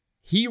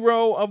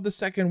 hero of the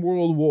Second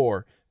World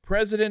War,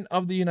 President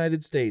of the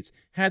United States,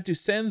 had to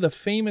send the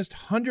famous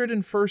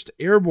 101st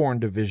Airborne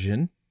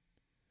Division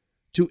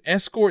to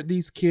escort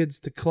these kids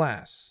to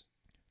class.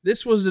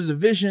 This was a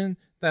division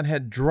that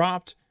had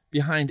dropped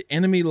behind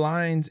enemy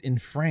lines in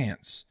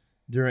France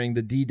during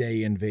the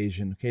D-Day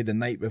invasion, the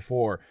night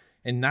before.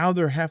 And now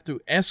they have to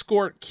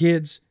escort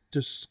kids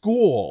to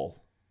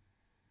school.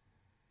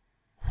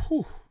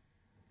 Whew.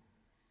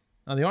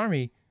 Now, the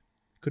Army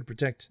could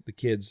protect the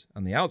kids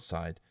on the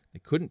outside. They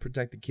couldn't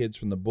protect the kids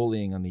from the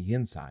bullying on the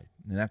inside.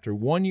 And after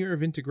 1 year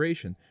of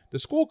integration, the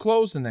school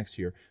closed the next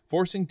year,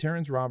 forcing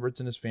Terrence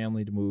Roberts and his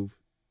family to move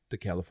to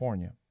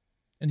California.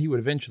 And he would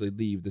eventually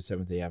leave the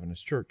Seventh-day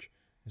Adventist Church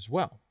as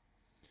well.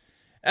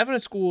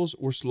 Adventist schools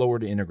were slower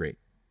to integrate.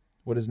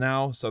 What is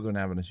now Southern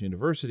Adventist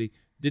University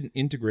didn't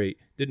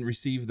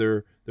receive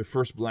their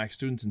first black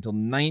students until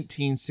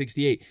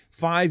 1968,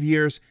 5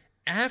 years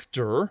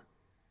after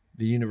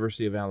the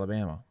University of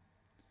Alabama.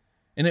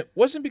 And it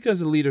wasn't because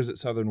the leaders at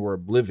Southern were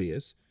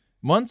oblivious.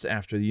 Months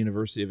after the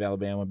University of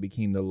Alabama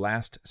became the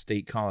last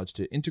state college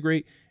to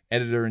integrate,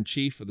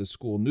 editor-in-chief of the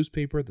school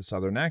newspaper, The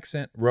Southern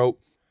Accent, wrote,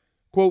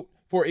 quote,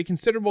 for a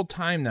considerable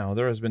time now,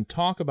 there has been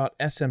talk about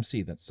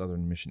SMC, that's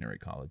Southern Missionary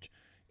College,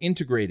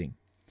 integrating.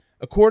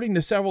 According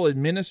to several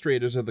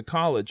administrators of the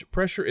college,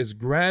 pressure is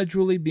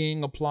gradually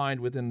being applied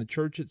within the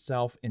church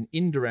itself and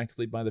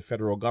indirectly by the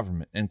federal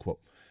government, end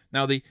quote.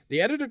 Now, the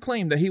editor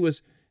claimed that he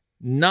was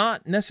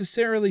not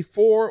necessarily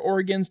for or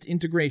against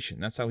integration,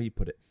 that's how he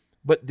put it,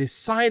 but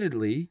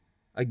decidedly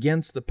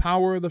against the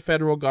power of the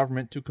federal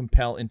government to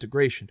compel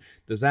integration.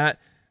 Does that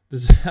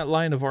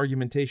line of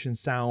argumentation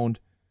sound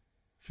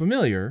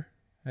familiar?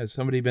 Has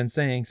somebody been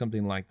saying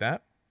something like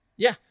that?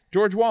 Yeah,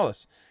 George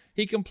Wallace.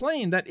 He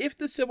complained that if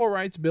the Civil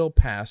Rights Bill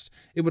passed,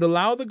 it would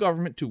allow the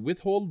government to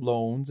withhold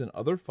loans and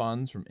other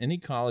funds from any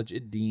college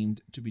it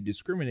deemed to be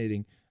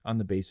discriminating on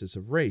the basis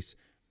of race.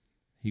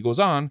 He goes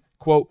on,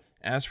 quote,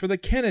 "As for the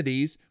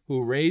Kennedys,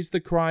 who raised the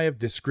cry of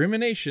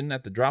discrimination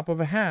at the drop of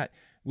a hat,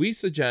 we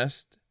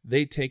suggest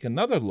they take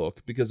another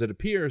look because it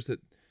appears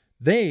that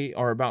they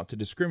are about to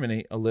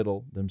discriminate a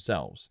little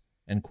themselves,"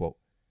 end quote.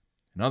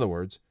 In other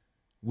words,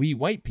 we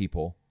white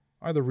people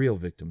are the real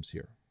victims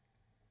here.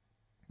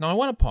 Now, I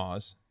want to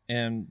pause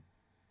and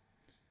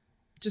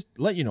just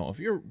let you know, if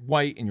you're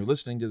white and you're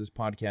listening to this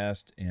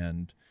podcast,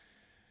 and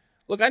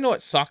look, I know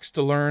it sucks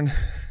to learn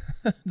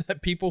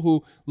that people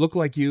who look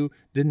like you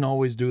didn't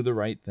always do the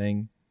right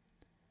thing.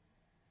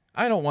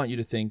 I don't want you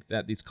to think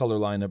that these color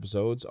line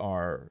episodes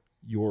are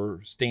you're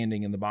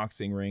standing in the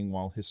boxing ring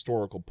while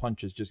historical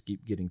punches just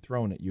keep getting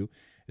thrown at you.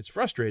 It's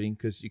frustrating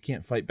because you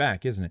can't fight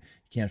back, isn't it?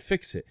 You can't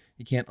fix it.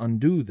 You can't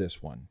undo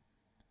this one.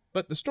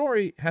 But the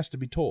story has to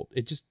be told.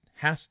 It just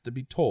has to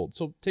be told.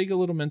 So take a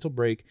little mental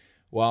break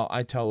while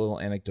I tell a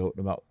little anecdote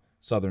about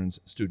Southern's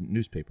student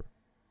newspaper.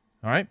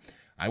 All right?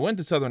 I went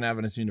to Southern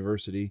Adventist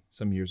University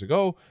some years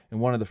ago, and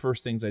one of the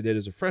first things I did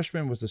as a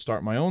freshman was to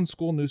start my own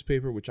school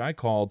newspaper, which I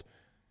called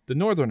The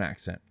Northern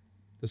Accent.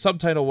 The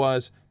subtitle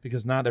was,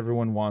 because not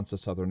everyone wants a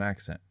Southern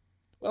accent.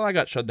 Well, I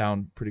got shut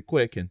down pretty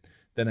quick, and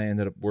then I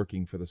ended up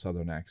working for the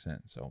Southern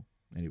Accent. So,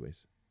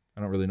 anyways,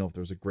 I don't really know if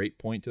there was a great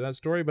point to that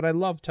story, but I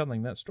love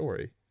telling that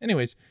story.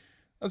 Anyways,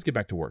 let's get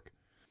back to work.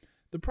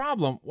 The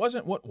problem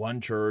wasn't what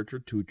one church or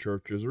two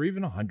churches or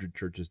even 100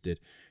 churches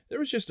did. There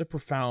was just a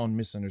profound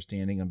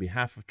misunderstanding on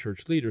behalf of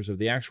church leaders of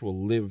the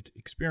actual lived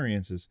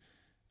experiences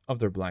of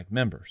their black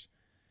members.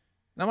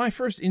 Now, my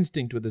first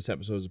instinct with this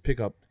episode is to pick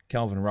up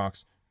Calvin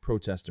Rock's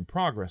Protest and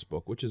Progress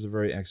book, which is a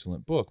very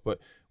excellent book. But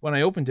when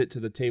I opened it to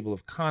the table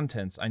of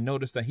contents, I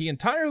noticed that he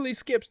entirely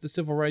skips the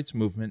civil rights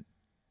movement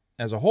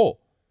as a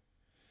whole.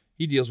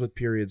 He deals with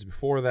periods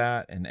before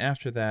that and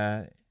after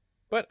that.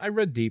 But I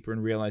read deeper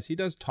and realized he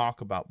does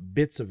talk about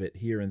bits of it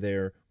here and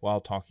there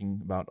while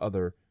talking about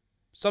other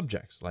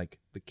subjects, like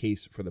the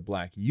case for the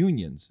black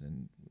unions.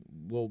 And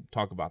we'll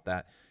talk about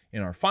that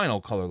in our final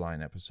Color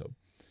Line episode.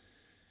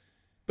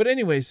 But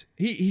anyways,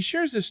 he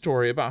shares this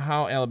story about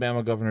how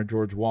Alabama Governor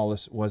George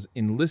Wallace was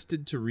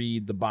enlisted to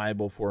read the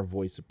Bible for a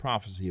Voice of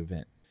Prophecy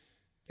event.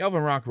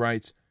 Calvin Rock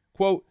writes,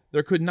 quote,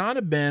 "There could not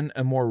have been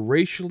a more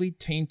racially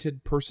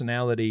tainted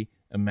personality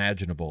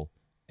imaginable,"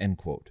 end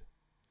quote.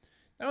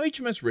 Now,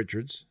 HMS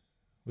Richards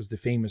was the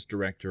famous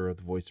director of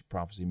the Voice of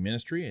Prophecy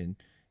ministry,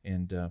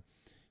 and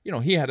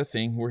he had a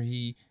thing where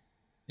he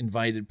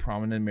invited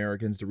prominent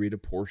Americans to read a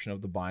portion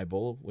of the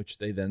Bible, which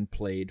they then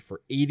played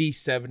for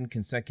 87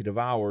 consecutive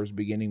hours,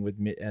 beginning with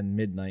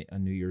midnight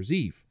on New Year's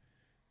Eve.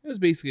 It was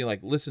basically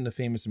like listen to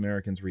famous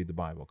Americans read the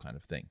Bible kind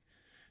of thing.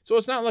 So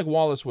it's not like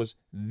Wallace was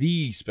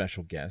the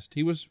special guest.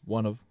 He was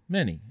one of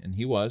many, and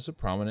he was a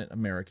prominent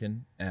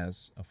American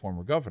as a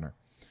former governor.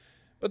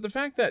 But the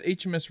fact that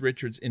HMS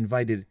Richards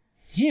invited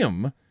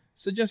him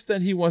suggests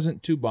that he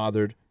wasn't too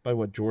bothered by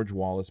what George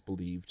Wallace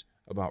believed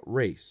about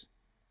race.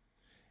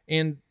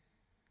 And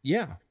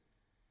yeah,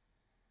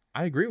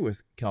 I agree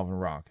with Calvin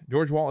Rock.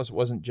 George Wallace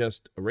wasn't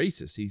just a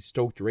racist. He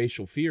stoked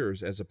racial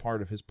fears as a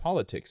part of his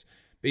politics,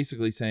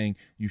 basically saying,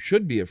 you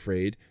should be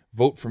afraid,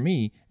 vote for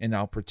me, and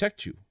I'll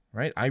protect you,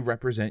 right? I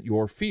represent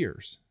your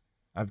fears.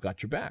 I've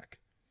got your back.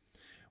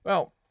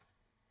 Well,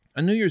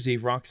 on New Year's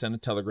Eve, Rock sent a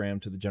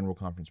telegram to the General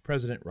Conference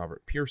president,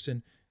 Robert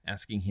Pearson,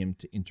 asking him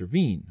to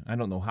intervene. I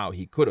don't know how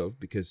he could have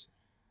because,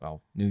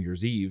 well, New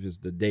Year's Eve is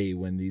the day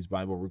when these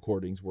Bible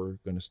recordings were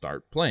going to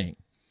start playing.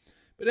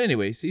 But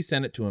anyways, he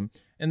sent it to him,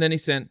 and then he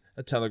sent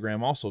a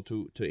telegram also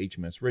to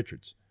HMS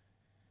Richards.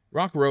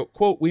 Rock wrote,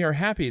 quote, "We are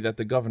happy that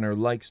the governor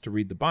likes to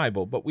read the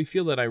Bible, but we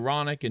feel it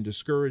ironic and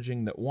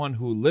discouraging that one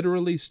who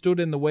literally stood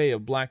in the way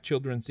of black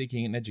children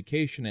seeking an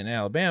education in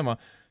Alabama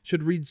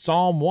should read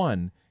Psalm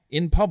 1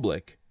 in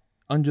public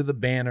under the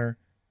banner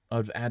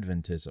of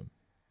Adventism."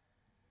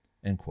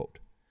 End quote.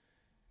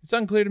 It's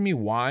unclear to me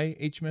why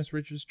HMS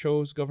Richards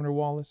chose Governor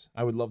Wallace.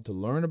 I would love to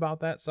learn about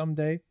that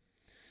someday.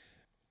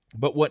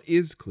 But what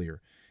is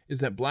clear is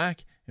that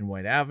black and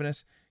white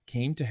Adventists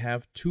came to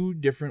have two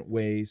different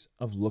ways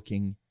of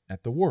looking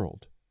at the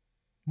world.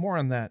 More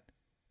on that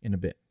in a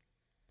bit.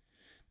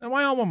 Now,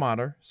 my alma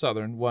mater,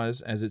 Southern, was,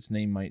 as its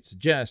name might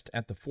suggest,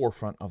 at the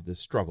forefront of this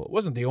struggle. It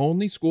wasn't the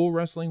only school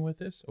wrestling with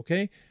this,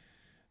 okay?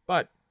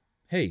 But,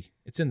 hey,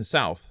 it's in the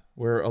South,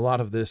 where a lot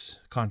of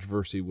this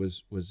controversy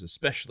was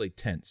especially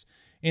tense.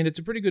 And it's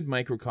a pretty good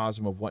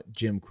microcosm of what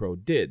Jim Crow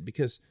did,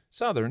 because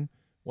Southern,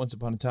 once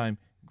upon a time,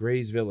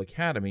 Graysville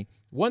Academy,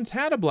 once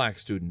had a black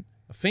student,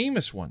 a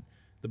famous one,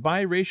 the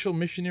biracial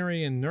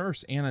missionary and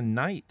nurse Anna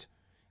Knight.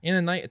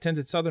 Anna Knight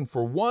attended Southern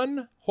for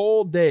one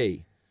whole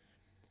day.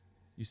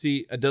 You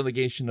see, a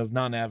delegation of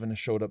non-Adventists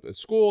showed up at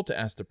school to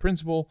ask the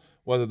principal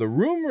whether the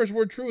rumors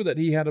were true that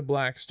he had a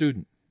black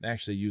student. They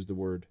actually used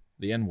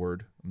the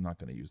N-word. I'm not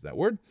going to use that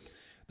word.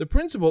 The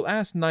principal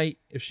asked Knight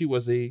if she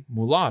was a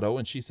mulatto,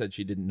 and she said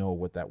she didn't know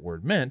what that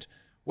word meant.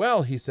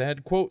 Well, he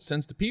said, quote,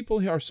 "Since the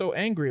people are so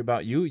angry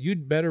about you,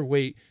 you'd better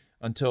wait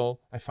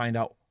until I find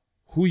out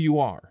who you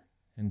are,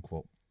 end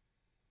quote.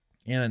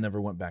 Anna never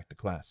went back to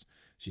class.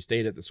 She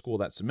stayed at the school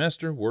that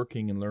semester,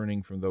 working and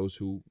learning from those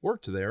who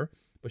worked there,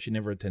 but she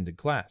never attended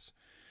class.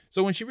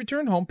 So when she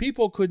returned home,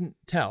 people couldn't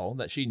tell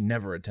that she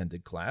never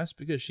attended class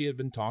because she had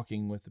been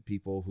talking with the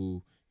people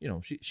who,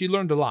 she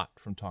learned a lot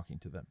from talking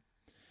to them.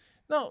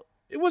 Now,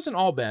 it wasn't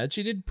all bad.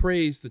 She did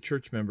praise the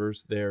church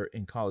members there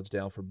in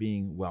Collegedale for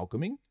being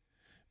welcoming,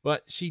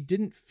 but she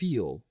didn't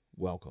feel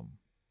welcome.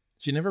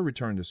 She never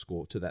returned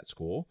to that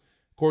school.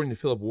 According to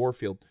Philip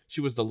Warfield,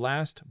 she was the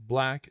last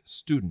black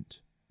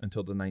student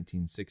until the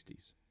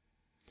 1960s.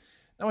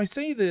 Now, I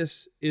say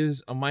this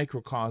is a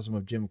microcosm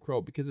of Jim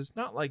Crow because it's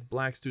not like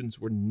black students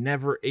were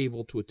never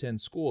able to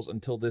attend schools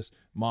until this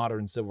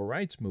modern civil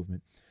rights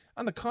movement.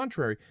 On the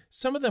contrary,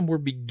 some of them were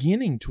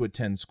beginning to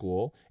attend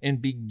school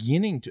and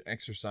beginning to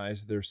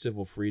exercise their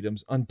civil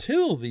freedoms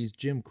until these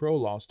Jim Crow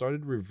laws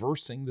started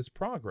reversing this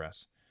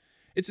progress.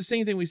 It's the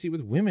same thing we see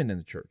with women in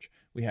the church.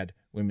 We had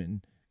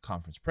women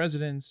conference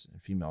presidents,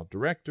 female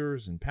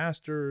directors and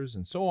pastors,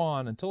 and so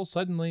on, until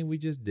suddenly we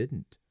just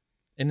didn't.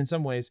 And in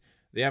some ways,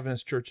 the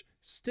Adventist Church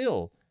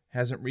still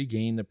hasn't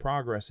regained the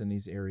progress in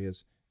these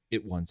areas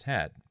it once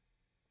had.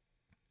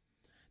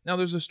 Now,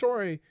 there's a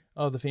story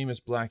of the famous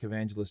black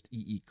evangelist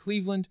E.E.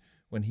 Cleveland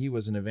when he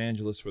was an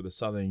evangelist for the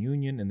Southern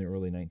Union in the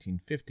early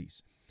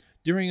 1950s.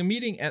 During a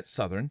meeting at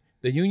Southern,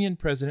 the Union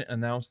president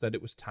announced that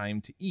it was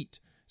time to eat,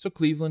 so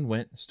Cleveland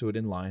went and stood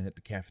in line at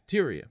the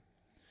cafeteria.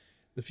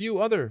 The few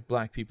other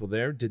black people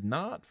there did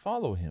not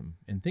follow him,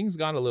 and things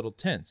got a little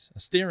tense. A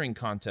staring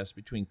contest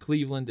between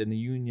Cleveland and the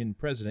Union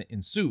president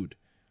ensued.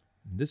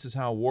 This is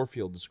how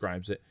Warfield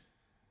describes it.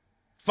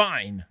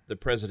 "Fine," the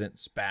president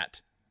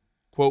spat.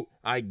 Quote,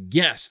 "I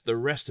guess the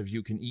rest of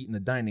you can eat in the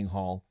dining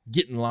hall.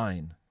 Get in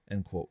line,"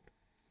 end quote.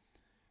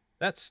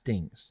 That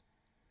stings.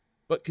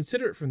 But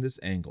consider it from this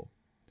angle.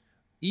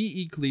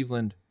 E.E.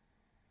 Cleveland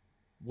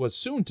was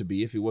soon to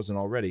be, if he wasn't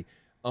already,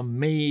 a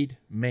made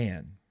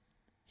man.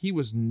 He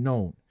was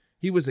known.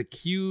 He was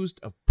accused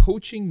of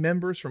poaching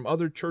members from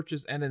other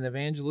churches at an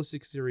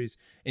evangelistic series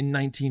in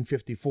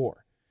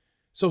 1954.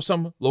 So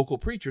some local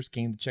preachers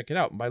came to check it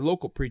out. And by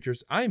local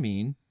preachers, I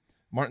mean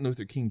Martin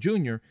Luther King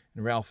Jr.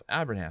 and Ralph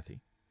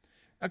Abernathy.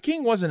 Now,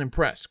 King wasn't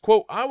impressed.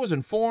 Quote, "I was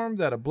informed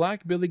that a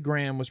black Billy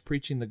Graham was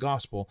preaching the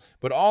gospel,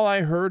 but all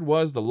I heard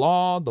was the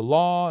law,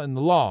 and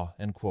the law,"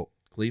 end quote.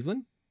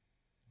 Cleveland,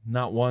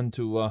 not one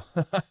to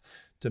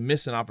to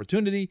miss an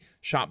opportunity,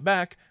 shot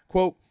back,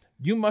 quote,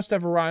 "You must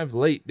have arrived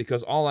late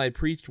because all I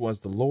preached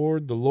was the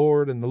Lord,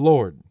 and the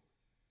Lord,"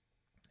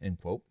 end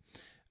quote.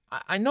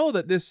 I know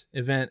that this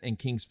event and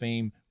King's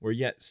fame were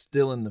yet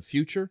still in the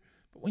future,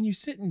 but when you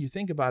sit and you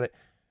think about it,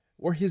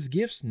 were his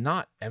gifts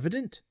not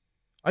evident?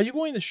 Are you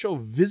going to show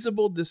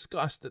visible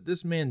disgust that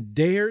this man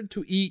dared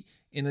to eat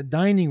in a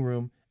dining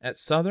room at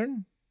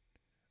Southern?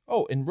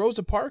 Oh, and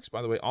Rosa Parks,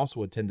 by the way,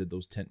 also attended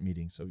those tent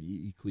meetings of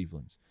E.E.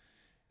 Cleveland's.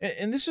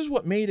 And this is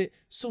what made it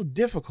so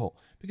difficult,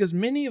 because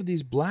many of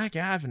these black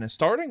Adventists,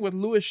 starting with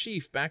Louis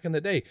Sheaf back in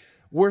the day,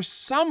 were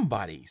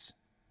somebodies.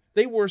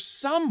 They were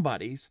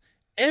somebodies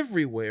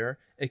everywhere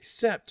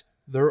except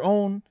their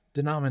own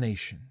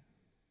denomination.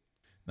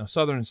 Now,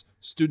 Southern's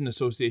Student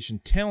Association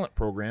Talent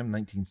Program,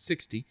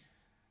 1960,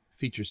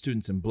 featured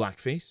students in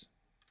blackface.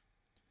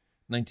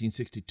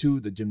 1962,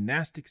 the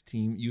gymnastics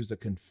team used a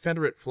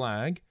Confederate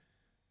flag,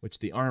 which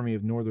the Army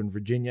of Northern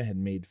Virginia had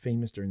made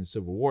famous during the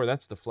Civil War.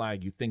 That's the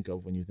flag you think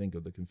of when you think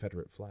of the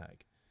Confederate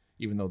flag,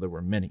 even though there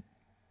were many.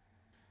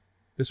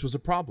 This was a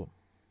problem.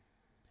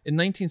 In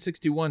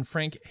 1961,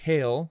 Frank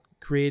Hale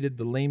created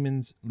the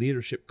Laymen's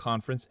Leadership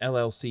Conference,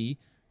 LLC,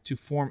 to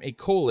form a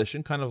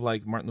coalition, kind of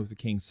like Martin Luther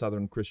King's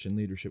Southern Christian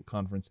Leadership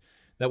Conference,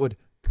 that would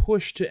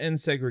push to end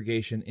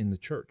segregation in the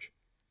church.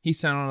 He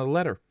sent out a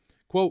letter,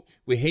 quote,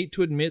 "We hate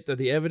to admit that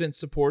the evidence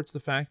supports the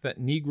fact that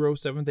Negro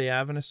Seventh-day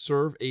Adventists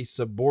serve a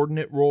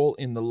subordinate role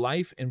in the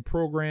life and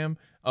program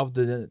of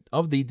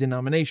the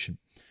denomination.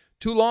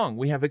 Too long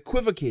we have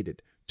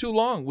equivocated. Too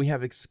long we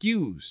have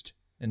excused,"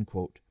 end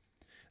quote.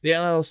 The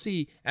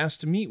LLC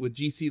asked to meet with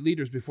GC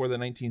leaders before the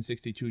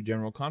 1962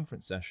 General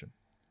Conference session.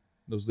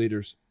 Those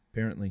leaders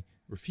apparently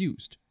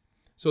refused.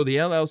 So the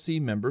LLC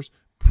members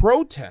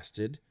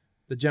protested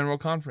the General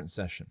Conference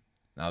session.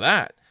 Now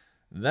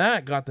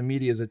that got the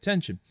media's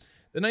attention.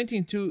 The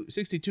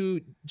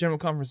 1962 General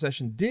Conference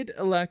session did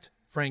elect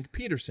Frank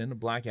Peterson, a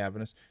black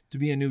Adventist, to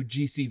be a new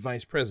GC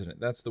vice president.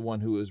 That's the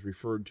one who was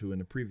referred to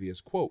in a previous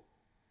quote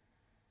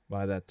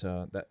by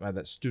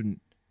that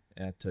student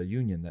at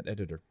Union, that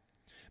editor.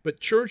 But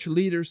church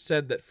leaders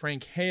said that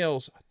Frank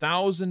Hale's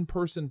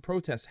 1,000-person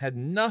protest had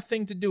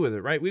nothing to do with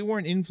it, right? We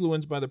weren't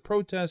influenced by the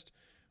protest.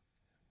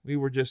 We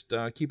were just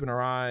keeping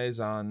our eyes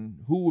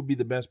on who would be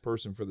the best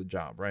person for the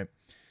job, right?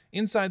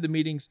 Inside the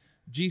meetings,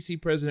 GC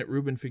President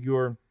Reuben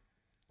Figuer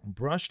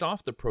brushed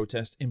off the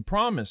protest and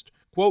promised,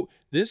 quote,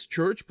 "This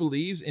church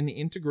believes in the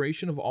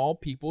integration of all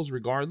peoples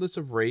regardless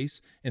of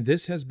race, and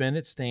this has been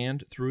its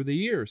stand through the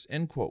years,"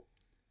 end quote.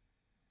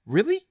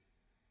 Really?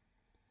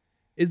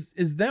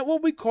 Is that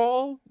what we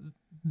call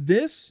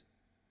this?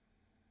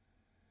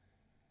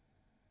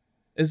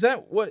 Is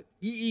that what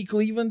E.E.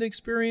 Cleveland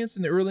experienced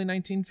in the early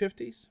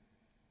 1950s?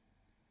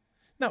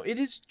 Now, it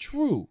is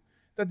true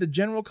that the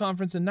General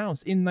Conference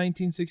announced in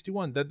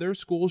 1961 that their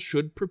schools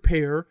should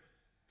prepare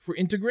for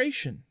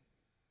integration.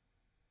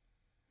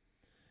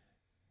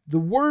 The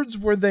words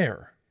were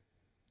there,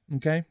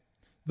 okay?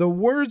 The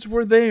words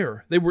were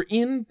there. They were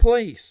in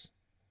place.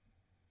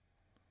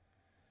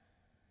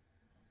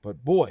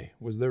 But boy,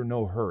 was there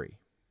no hurry.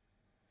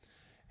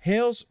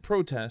 Hale's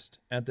protest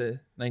at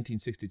the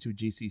 1962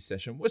 GC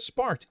session was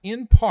sparked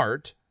in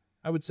part,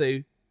 I would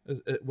say,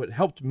 what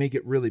helped make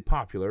it really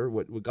popular,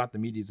 what got the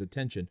media's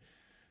attention,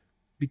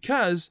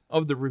 because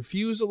of the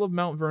refusal of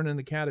Mount Vernon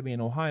Academy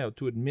in Ohio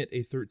to admit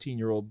a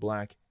 13-year-old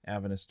black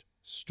Adventist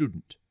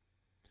student.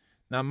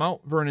 Now,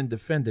 Mount Vernon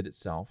defended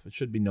itself, it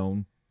should be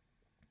known,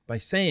 by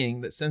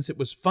saying that since it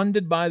was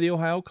funded by the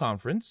Ohio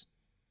Conference,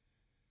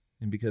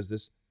 and because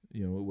this,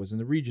 it wasn't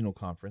the regional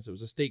conference, it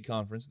was a state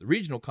conference. The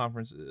regional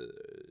conference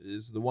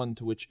is the one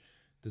to which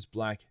this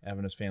black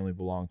Adventist family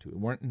belonged to. It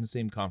weren't in the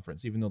same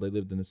conference, even though they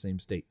lived in the same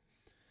state.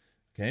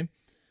 Okay?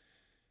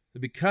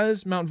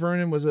 Because Mount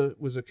Vernon was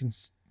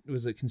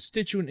a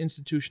constituent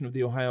institution of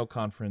the Ohio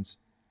Conference,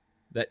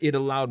 that it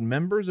allowed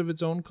members of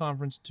its own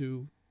conference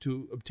to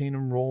obtain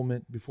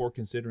enrollment before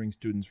considering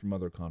students from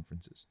other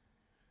conferences.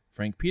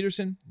 Frank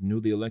Peterson,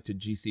 newly elected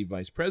GC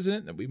vice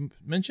president that we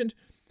mentioned,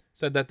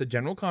 said that the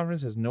General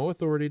Conference has no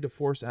authority to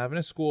force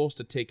Adventist schools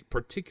to take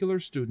particular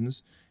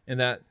students, and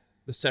that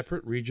the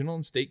separate regional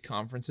and state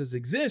conferences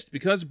exist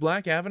because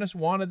black Adventists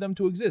wanted them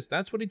to exist.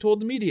 That's what he told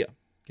the media,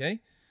 okay?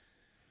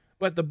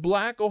 But the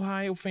black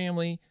Ohio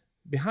family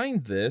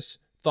behind this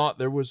thought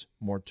there was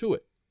more to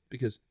it,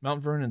 because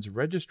Mount Vernon's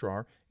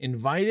registrar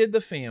invited the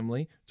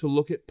family to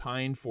look at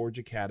Pine Forge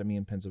Academy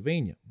in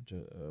Pennsylvania, which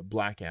is a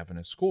black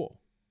Adventist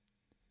school.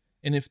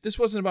 And if this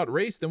wasn't about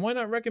race, then why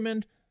not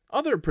recommend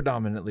other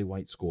predominantly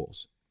white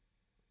schools?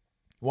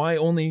 Why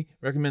only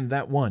recommend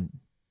that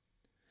one?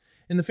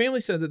 And the family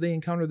said that they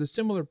encountered a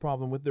similar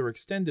problem with their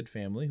extended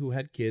family who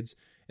had kids,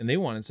 and they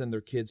wanted to send their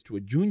kids to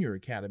a junior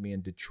academy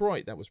in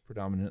Detroit that was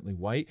predominantly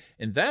white,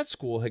 and that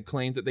school had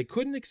claimed that they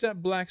couldn't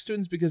accept black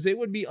students because it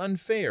would be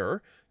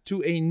unfair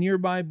to a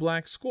nearby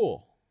black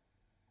school.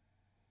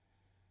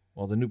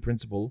 Well, the new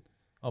principal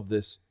of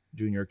this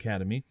junior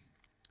academy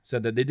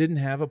said that they didn't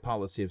have a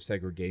policy of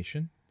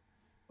segregation,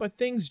 but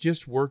things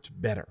just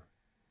worked better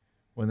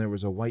when there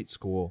was a white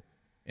school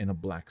and a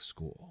black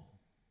school.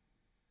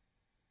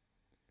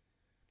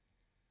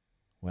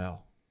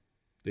 Well,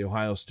 the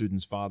Ohio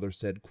student's father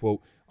said,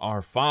 quote,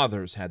 "Our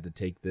fathers had to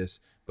take this,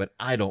 but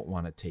I don't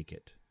want to take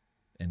it,"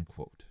 end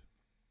quote.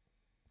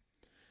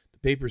 The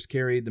papers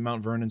carried the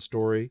Mount Vernon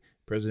story.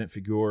 President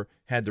Figueroa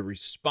had to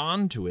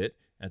respond to it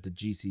at the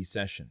GC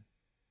session.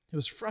 It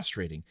was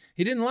frustrating.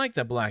 He didn't like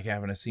that black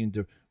Adventists seemed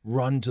to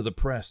run to the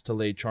press to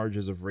lay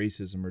charges of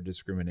racism or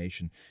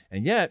discrimination.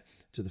 And yet,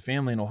 to the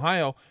family in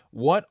Ohio,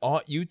 what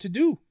ought you to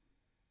do?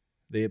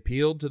 They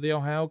appealed to the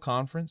Ohio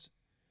Conference.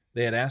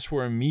 They had asked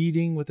for a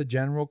meeting with the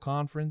General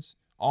Conference,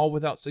 all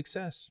without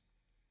success.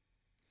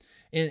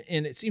 And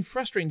it seemed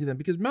frustrating to them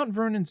because Mount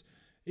Vernon's,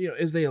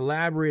 as they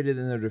elaborated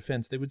in their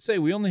defense, they would say,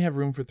 we only have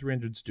room for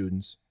 300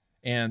 students,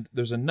 and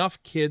there's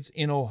enough kids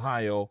in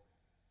Ohio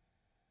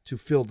to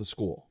fill the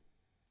school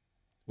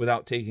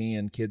without taking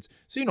in kids.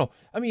 So,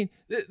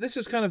 this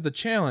is kind of the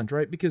challenge,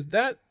 right? Because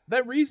that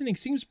reasoning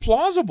seems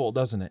plausible,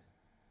 doesn't it?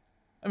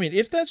 I mean,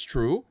 if that's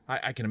true,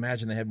 I can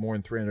imagine they had more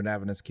than 300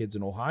 Adventist kids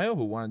in Ohio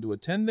who wanted to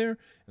attend there,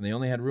 and they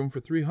only had room for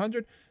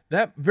 300.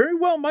 That very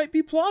well might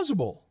be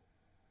plausible.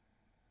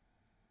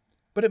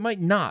 But it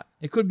might not.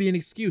 It could be an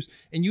excuse.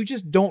 And you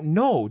just don't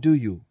know, do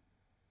you?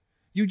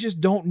 You just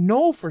don't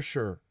know for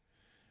sure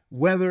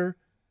whether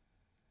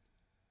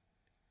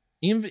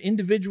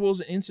individuals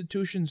and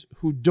institutions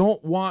who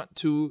don't want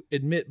to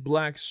admit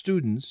black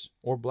students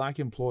or black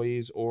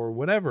employees or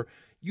whatever,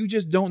 you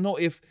just don't know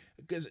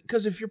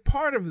because if you're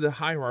part of the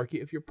hierarchy,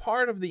 if you're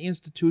part of the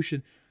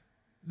institution,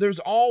 there's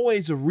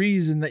always a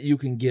reason that you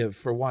can give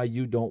for why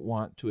you don't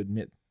want to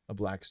admit a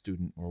black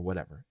student or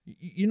whatever.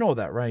 You know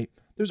that, right?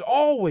 There's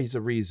always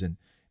a reason,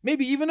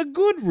 maybe even a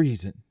good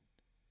reason.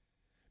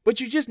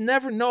 But you just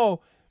never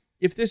know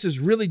if this is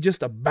really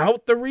just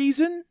about the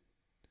reason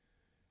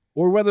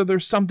or whether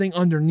there's something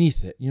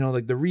underneath it.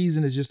 Like the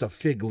reason is just a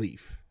fig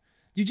leaf.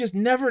 You just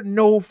never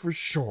know for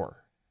sure.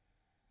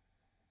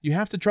 You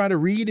have to try to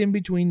read in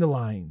between the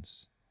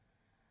lines.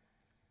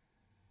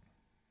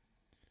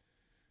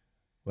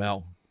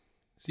 Well,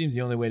 it seems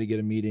the only way to get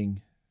a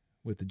meeting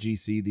with the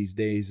GC these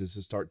days is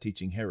to start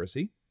teaching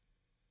heresy.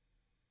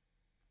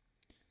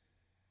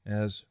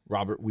 As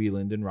Robert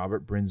Wieland and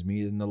Robert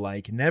Brinsmead and the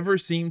like never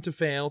seemed to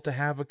fail to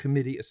have a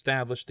committee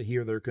established to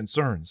hear their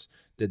concerns,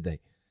 did they?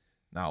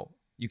 Now,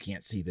 you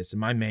can't see this in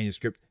my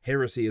manuscript.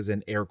 Heresy is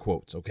in air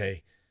quotes,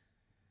 okay?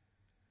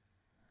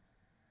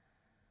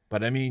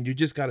 But you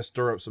just got to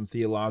stir up some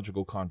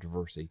theological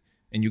controversy,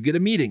 and you get a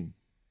meeting.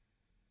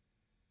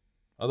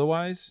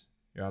 Otherwise,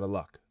 you're out of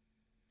luck.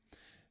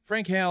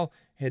 Frank Hale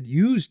had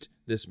used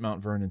this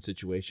Mount Vernon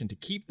situation to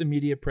keep the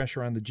media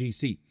pressure on the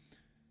GC.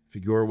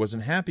 Figueroa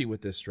wasn't happy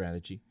with this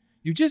strategy.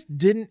 You just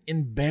didn't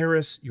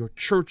embarrass your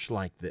church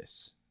like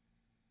this.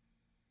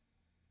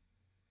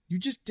 You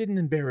just didn't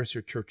embarrass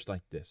your church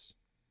like this.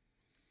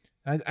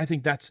 I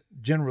think that's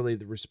generally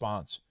the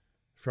response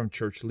from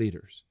church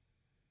leaders.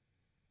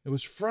 It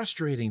was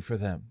frustrating for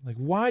them. Like,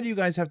 why do you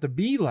guys have to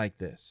be like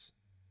this?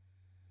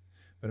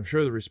 But I'm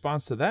sure the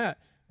response to that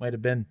might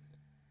have been,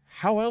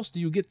 how else do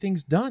you get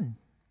things done?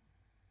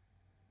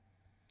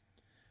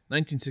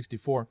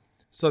 1964,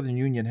 Southern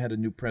Union had a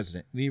new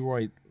president,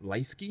 Leroy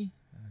Laski.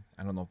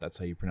 I don't know if that's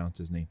how you pronounce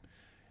his name.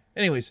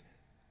 Anyways,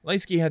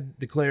 Laski had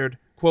declared,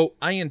 quote,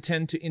 "I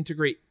intend to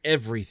integrate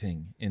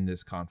everything in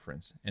this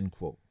conference," end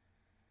quote.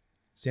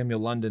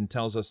 Samuel London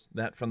tells us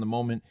that from the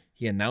moment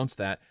he announced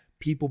that,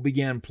 people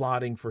began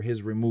plotting for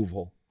his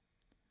removal.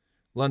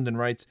 London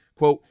writes,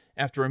 quote,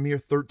 "After a mere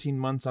 13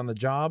 months on the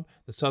job,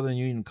 the Southern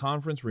Union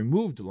Conference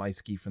removed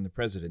Laski from the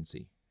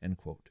presidency," end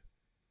quote.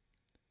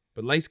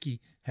 But Laski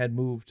had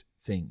moved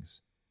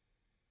things.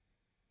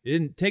 It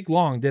didn't take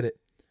long, did it?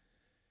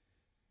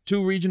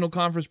 2 regional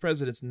conference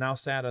presidents now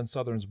sat on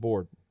Southern's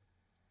board.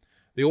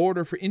 The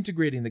order for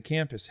integrating the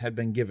campus had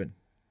been given,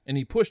 and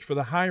he pushed for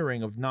the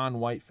hiring of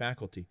non-white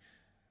faculty.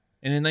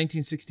 And in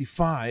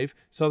 1965,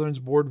 Southern's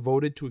board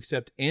voted to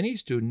accept any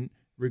student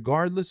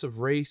regardless of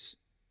race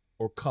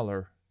or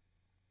color.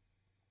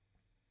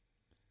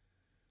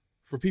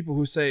 For people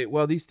who say,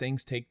 well, these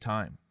things take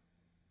time.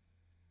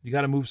 You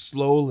got to move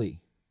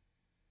slowly.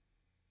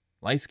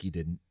 Laski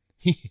didn't.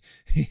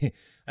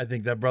 I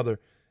think that brother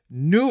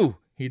knew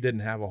he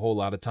didn't have a whole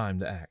lot of time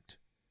to act.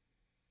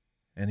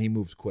 And he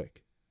moves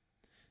quick.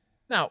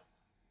 Now,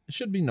 it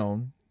should be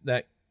known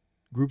that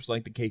groups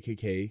like the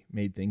KKK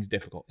made things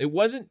difficult. It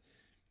wasn't,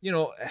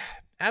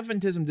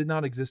 Adventism did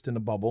not exist in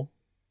a bubble,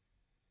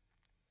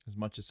 as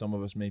much as some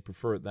of us may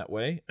prefer it that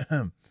way.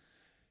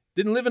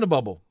 Didn't live in a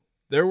bubble.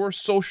 There were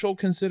social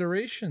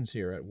considerations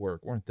here at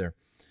work, weren't there?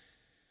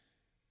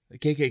 The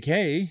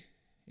KKK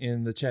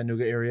in the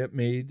Chattanooga area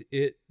made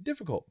it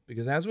difficult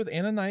because, as with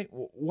Anna Knight,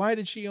 why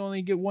did she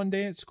only get one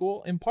day at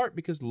school? In part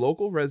because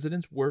local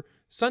residents were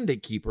Sunday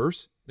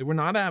keepers. They were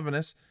not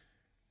Adventists.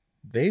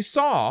 They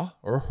saw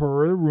or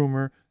heard a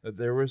rumor that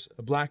there was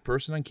a black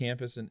person on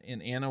campus, and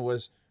Anna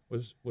was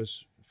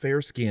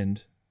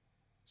fair-skinned,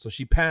 so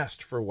she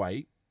passed for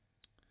white.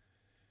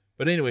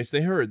 But anyways,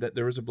 they heard that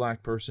there was a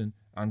black person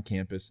on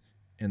campus,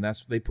 and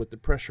they put the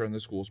pressure on the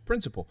school's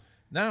principal.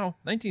 Now,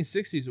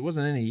 1960s, it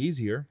wasn't any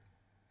easier.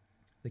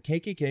 The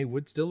KKK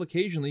would still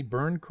occasionally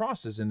burn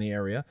crosses in the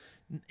area,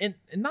 and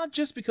not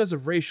just because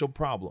of racial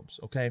problems,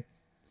 okay?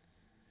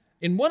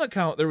 In one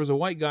account, there was a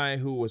white guy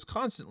who was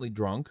constantly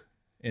drunk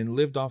and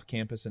lived off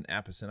campus in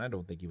Appleton. I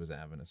don't think he was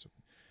Adventist,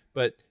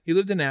 but he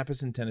lived in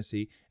Appleton,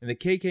 Tennessee, and the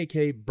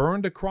KKK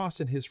burned a cross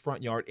in his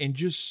front yard and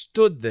just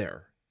stood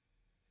there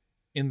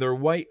in their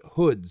white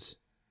hoods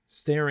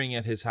staring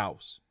at his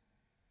house.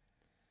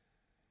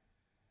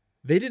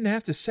 They didn't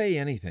have to say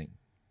anything.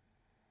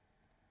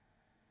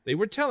 They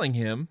were telling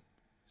him,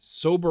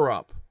 sober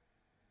up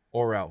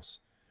or else.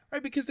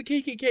 Right? Because the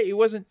KKK, it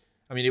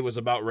was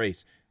about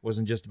race. It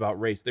wasn't just about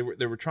race. They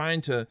were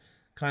trying to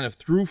kind of,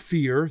 through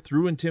fear,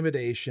 through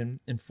intimidation,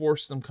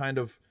 enforce some kind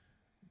of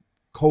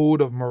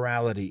code of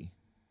morality.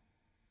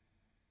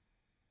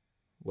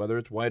 Whether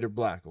it's white or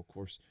black, of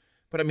course.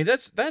 But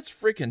that's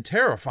freaking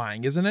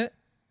terrifying, isn't it?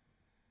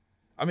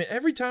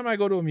 Every time I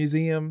go to a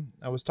museum,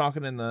 I was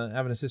talking in the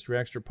Adventist History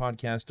Extra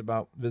podcast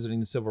about visiting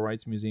the Civil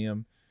Rights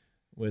Museum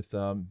with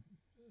some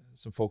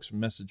folks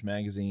from Message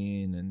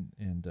Magazine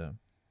and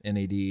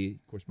NAD.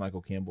 Of course,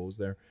 Michael Campbell was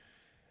there.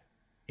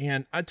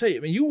 And I tell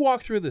you, you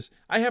walk through this.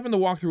 I happened to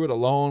walk through it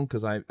alone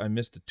because I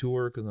missed a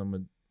tour because I'm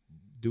a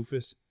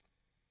doofus.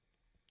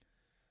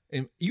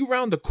 And you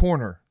round the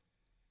corner,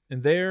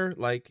 and there,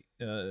 like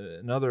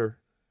in other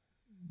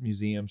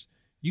museums,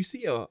 you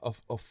see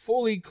a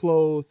fully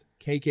clothed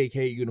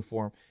KKK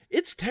uniform.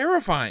 It's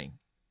terrifying.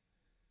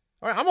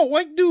 All right, I'm a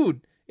white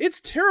dude.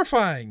 It's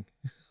terrifying.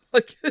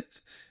 It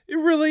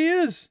really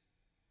is.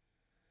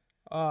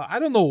 I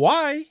don't know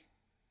why,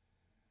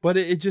 but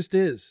it just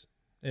is.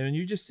 And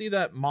you just see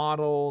that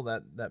model,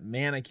 that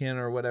mannequin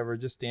or whatever,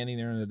 just standing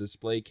there in a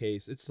display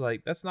case. It's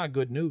like, that's not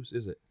good news,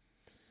 is it?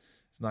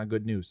 It's not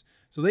good news.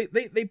 So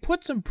they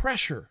put some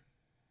pressure.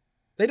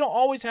 They don't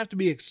always have to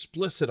be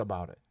explicit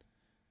about it.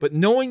 But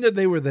knowing that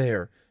they were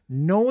there,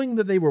 knowing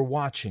that they were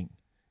watching,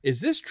 is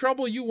this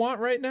trouble you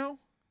want right now?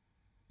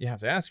 You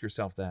have to ask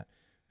yourself that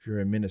if you're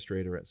an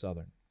administrator at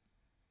Southern.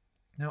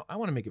 Now, I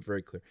want to make it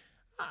very clear.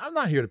 I'm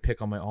not here to pick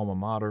on my alma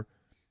mater.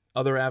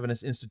 Other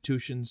Adventist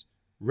institutions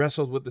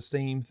wrestled with the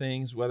same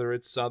things, whether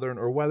it's Southern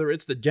or whether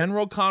it's the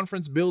General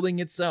Conference building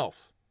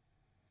itself.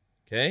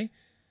 Okay?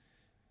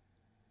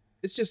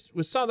 It's just,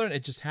 with Southern,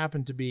 it just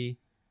happened to be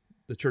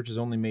the church's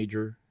only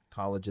major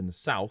college in the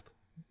South,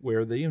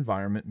 where the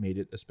environment made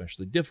it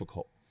especially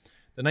difficult.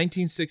 The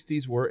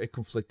 1960s were a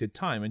conflicted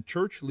time, and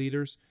church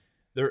leaders,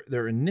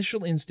 their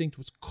initial instinct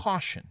was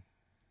caution.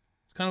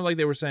 It's kind of like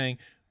they were saying,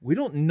 we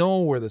don't know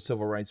where the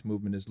civil rights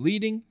movement is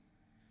leading.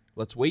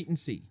 Let's wait and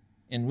see.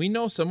 And we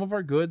know some of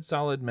our good,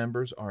 solid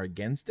members are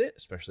against it,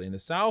 especially in the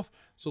South,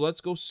 so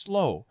let's go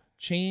slow.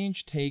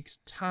 change takes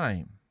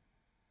time.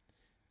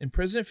 And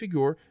President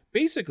Figueroa,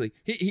 basically,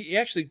 he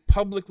actually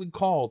publicly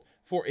called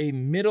for a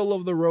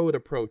middle-of-the-road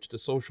approach to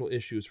social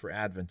issues for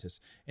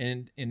Adventists.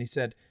 And he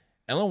said,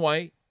 Ellen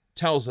White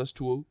tells us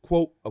to,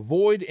 quote,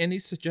 avoid any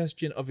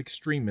suggestion of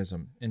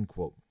extremism, end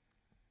quote.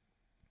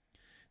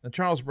 Now,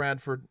 Charles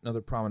Bradford,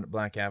 another prominent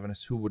black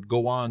Adventist who would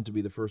go on to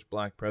be the first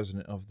black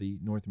president of the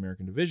North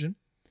American Division,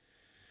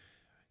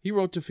 he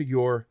wrote to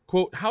Figueroa,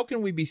 quote, how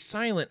can we be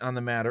silent on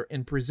the matter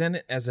and present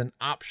it as an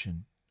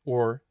option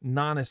or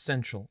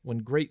non-essential when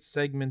great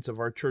segments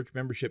of our church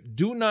membership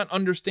do not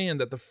understand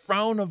that the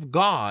frown of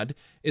God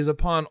is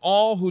upon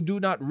all who do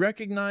not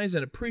recognize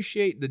and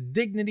appreciate the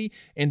dignity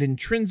and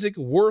intrinsic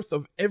worth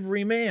of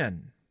every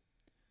man.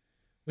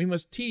 We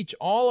must teach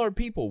all our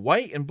people,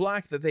 white and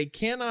black, that they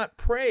cannot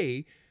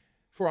pray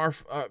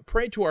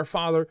to our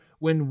Father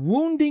when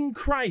wounding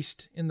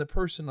Christ in the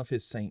person of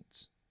his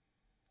saints.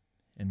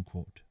 End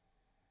quote.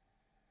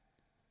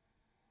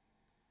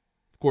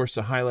 Of course,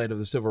 the highlight of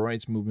the civil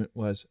rights movement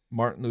was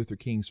Martin Luther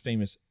King's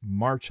famous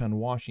March on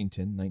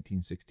Washington,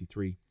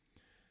 1963.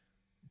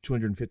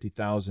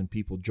 250,000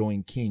 people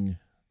joined King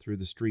through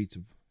the streets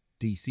of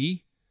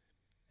D.C.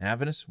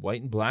 Adventists,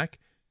 white and black,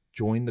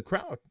 joined the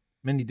crowd.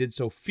 Many did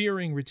so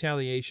fearing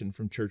retaliation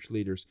from church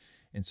leaders,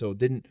 and so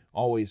didn't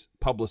always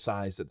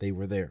publicize that they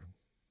were there.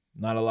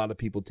 Not a lot of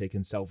people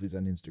taking selfies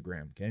on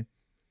Instagram, okay?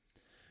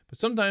 But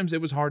sometimes it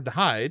was hard to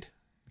hide,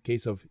 the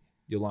case of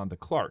Yolanda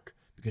Clark,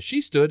 because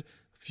she stood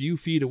a few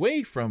feet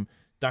away from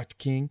Dr.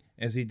 King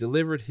as he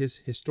delivered his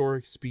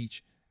historic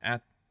speech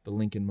at the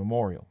Lincoln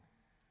Memorial.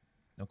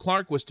 Now,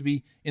 Clark was to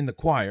be in the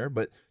choir,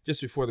 but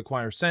just before the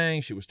choir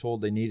sang, she was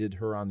told they needed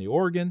her on the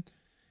organ.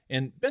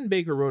 And Ben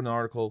Baker wrote an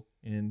article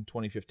in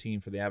 2015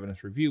 for the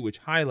Adventist Review,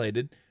 which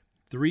highlighted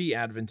 3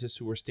 Adventists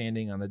who were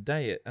standing on the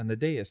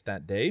dais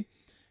that day: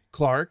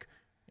 Clark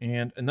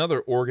and another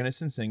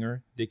organist and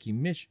singer, Dickie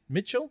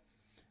Mitchell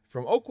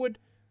from Oakwood,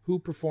 who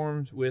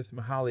performed with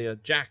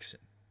Mahalia Jackson.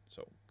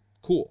 So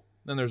cool.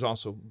 Then there's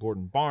also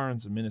Gordon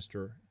Barnes, a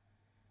minister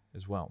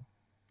as well.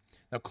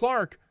 Now,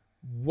 Clark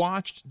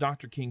watched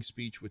Dr. King's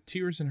speech with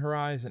tears in her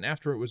eyes, and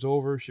after it was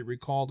over, she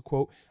recalled,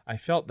 quote, I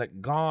felt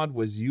that God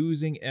was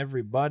using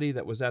everybody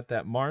that was at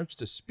that march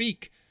to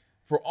speak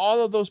for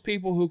all of those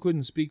people who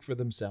couldn't speak for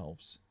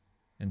themselves,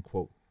 end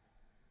quote.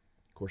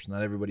 Of course,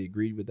 not everybody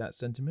agreed with that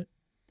sentiment.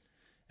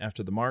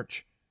 After the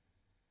march,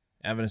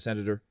 Adventist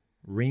editor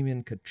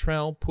Raymond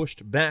Cottrell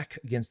pushed back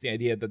against the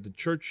idea that the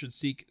church should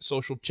seek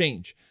social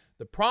change.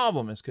 The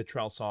problem, as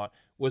Cottrell saw it,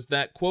 was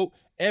that, quote,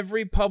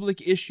 every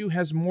public issue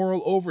has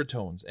moral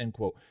overtones, end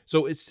quote.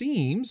 So it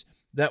seems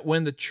that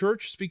when the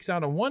church speaks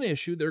out on one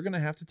issue, they're going to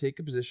have to take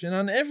a position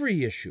on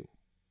every issue.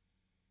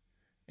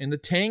 And the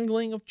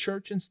tangling of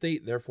church and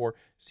state, therefore,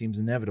 seems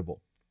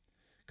inevitable.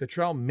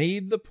 Cottrell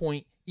made the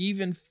point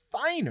even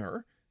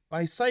finer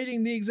by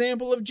citing the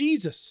example of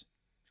Jesus.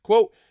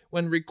 Quote,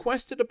 when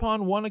requested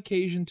upon one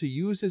occasion to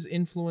use his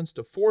influence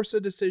to force a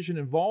decision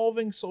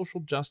involving social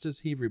justice,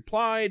 he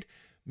replied,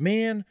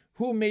 man,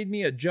 who made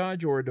me a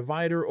judge or a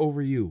divider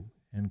over you?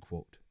 End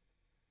quote.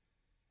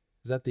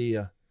 Is that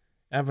the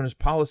Adventist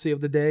policy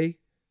of the day?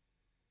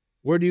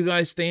 Where do you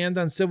guys stand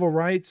on civil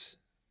rights?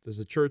 Does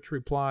the church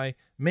reply,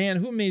 man,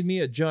 who made me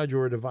a judge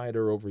or a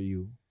divider over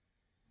you?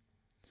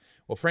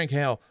 Well, Frank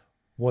Hale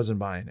wasn't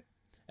buying it.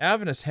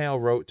 Adventist Hale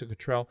wrote to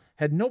Cottrell,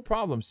 had no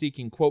problem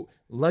seeking, quote,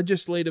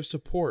 legislative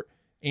support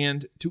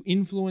and to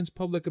influence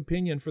public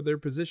opinion for their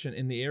position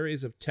in the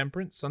areas of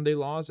temperance, Sunday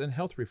laws, and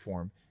health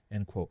reform,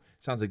 end quote.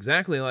 Sounds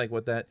exactly like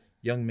what that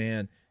young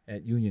man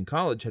at Union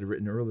College had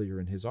written earlier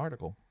in his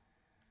article.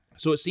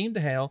 So it seemed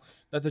to Hale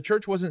that the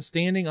church wasn't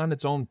standing on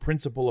its own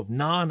principle of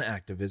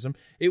non-activism.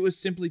 It was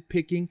simply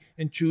picking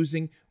and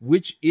choosing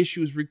which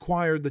issues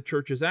required the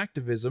church's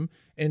activism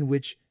and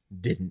which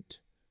didn't.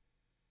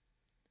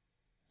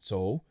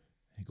 So,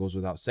 it goes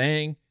without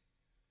saying,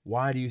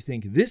 why do you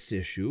think this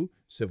issue,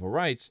 civil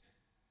rights,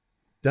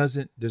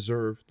 doesn't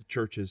deserve the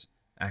church's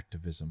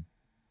activism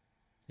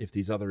if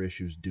these other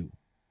issues do?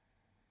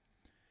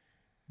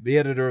 The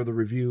editor of the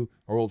review,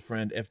 our old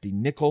friend F.D.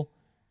 Nickel,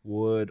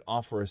 would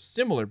offer a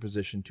similar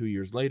position 2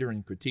 years later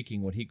in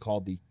critiquing what he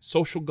called the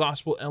social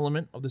gospel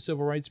element of the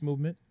civil rights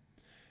movement.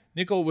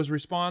 Nickel was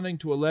responding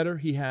to a letter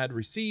he had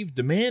received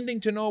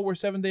demanding to know where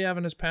Seventh-day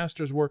Adventist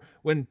pastors were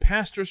when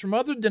pastors from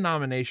other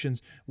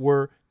denominations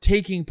were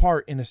taking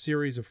part in a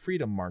series of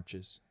freedom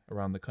marches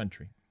around the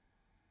country.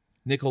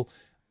 Nickel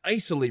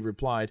icily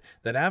replied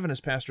that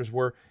Adventist pastors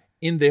were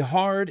in the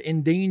hard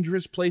and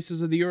dangerous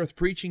places of the earth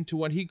preaching to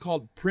what he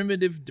called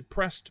primitive,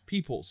 depressed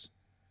peoples.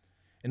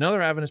 And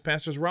other Adventist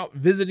pastors were out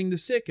visiting the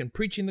sick and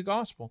preaching the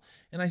gospel.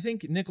 And I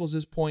think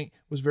Nichols' point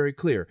was very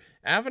clear.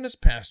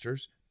 Adventist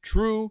pastors,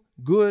 true,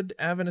 good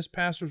Adventist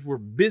pastors, were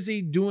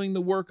busy doing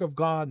the work of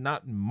God,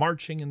 not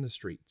marching in the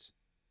streets.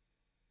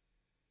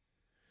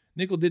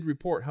 Nickel did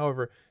report,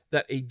 however,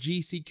 that a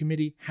GC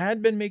committee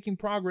had been making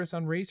progress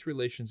on race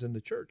relations in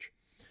the church.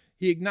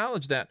 He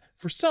acknowledged that,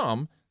 for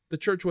some, the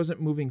church wasn't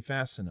moving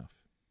fast enough.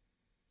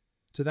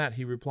 To that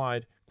he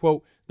replied,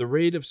 quote, the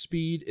rate of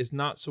speed is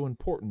not so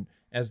important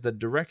as the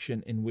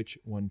direction in which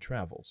one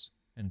travels,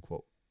 end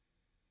quote.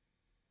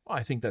 Well,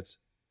 I think that's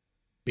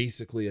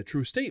basically a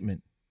true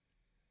statement,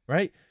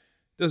 right?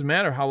 It doesn't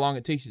matter how long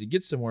it takes you to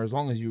get somewhere as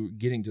long as you're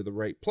getting to the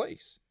right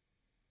place.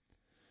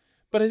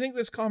 But I think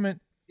this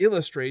comment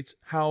illustrates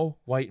how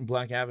white and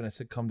black Adventists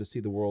had come to see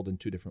the world in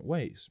two different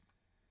ways.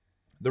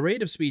 The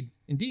rate of speed,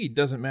 indeed,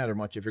 doesn't matter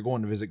much if you're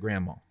going to visit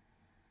grandma,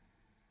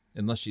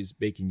 unless she's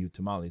baking you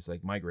tamales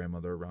like my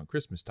grandmother around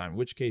Christmas time, in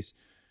which case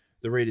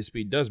the rate of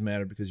speed does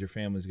matter because your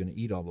family's going to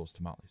eat all those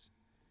tamales.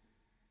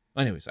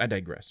 Anyways, I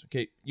digress.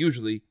 Okay,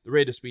 usually the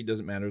rate of speed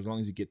doesn't matter as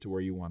long as you get to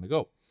where you want to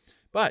go.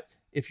 But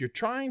if you're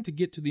trying to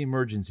get to the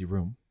emergency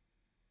room,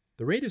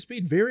 the rate of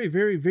speed very,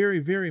 very, very,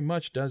 very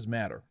much does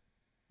matter.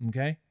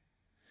 Okay?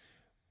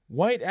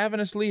 White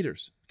Adventist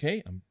leaders,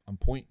 okay, I'm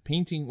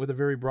painting with a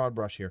very broad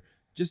brush here,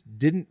 just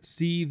didn't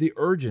see the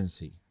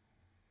urgency.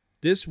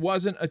 This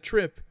wasn't a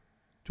trip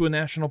to a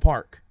national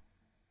park.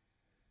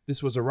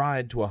 This was a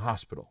ride to a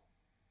hospital.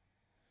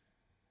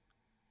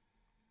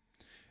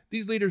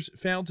 These leaders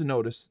failed to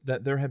notice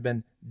that there had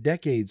been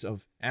decades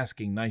of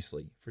asking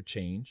nicely for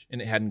change,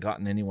 and it hadn't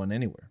gotten anyone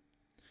anywhere.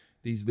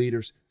 These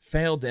leaders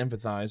failed to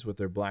empathize with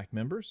their black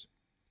members,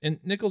 and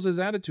Nichols'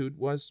 attitude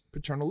was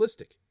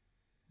paternalistic.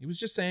 He was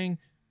just saying,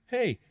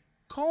 hey,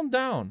 calm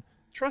down.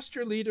 Trust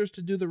your leaders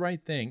to do the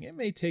right thing. It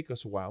may take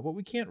us a while, but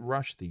we can't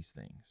rush these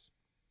things.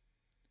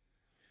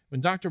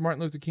 When Dr.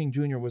 Martin Luther King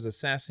Jr. was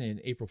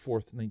assassinated April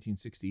 4th,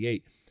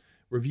 1968,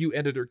 review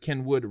editor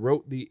Ken Wood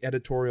wrote the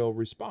editorial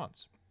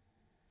response.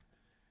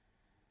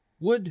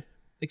 Wood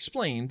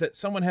explained that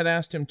someone had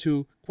asked him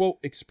to, quote,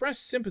 express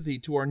sympathy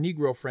to our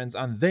Negro friends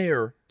on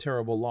their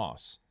terrible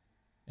loss,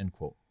 end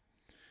quote.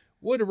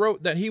 Wood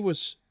wrote that he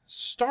was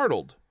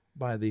startled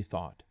by the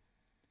thought.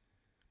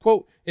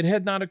 Quote, it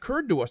had not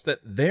occurred to us that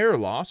their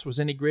loss was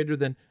any greater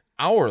than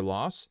our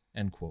loss,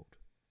 end quote.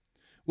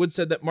 Wood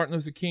said that Martin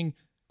Luther King,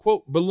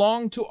 quote,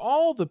 belonged to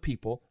all the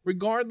people,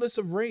 regardless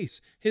of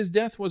race. His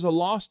death was a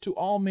loss to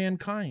all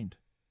mankind,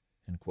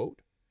 end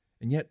quote.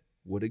 And yet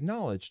Wood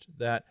acknowledged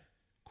that,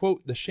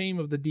 quote, the shame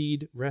of the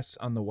deed rests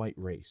on the white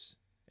race,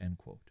 end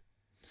quote.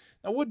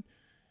 Now, Wood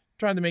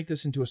tried to make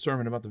this into a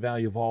sermon about the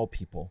value of all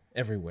people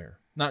everywhere,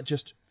 not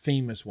just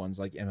famous ones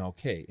like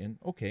MLK, and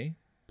okay,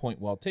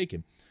 point well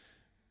taken.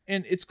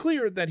 And it's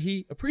clear that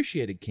he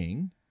appreciated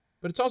King,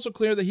 but it's also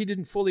clear that he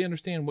didn't fully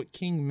understand what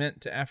King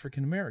meant to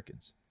African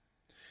Americans.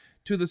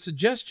 To the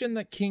suggestion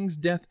that King's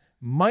death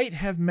might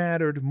have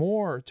mattered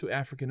more to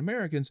African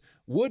Americans,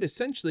 Wood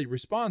essentially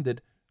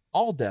responded,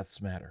 all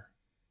deaths matter.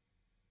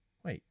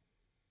 Wait,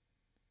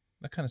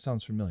 that kind of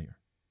sounds familiar.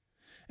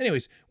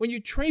 Anyways, when you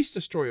trace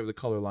the story of the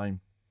color line,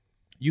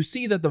 you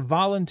see that the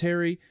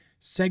voluntary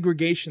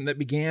segregation that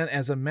began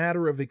as a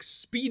matter of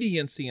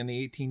expediency in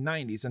the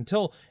 1890s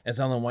until, as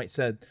Ellen White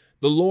said,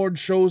 the Lord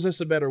shows us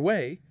a better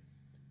way,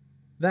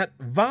 that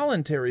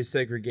voluntary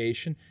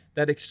segregation,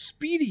 that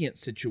expedient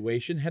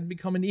situation had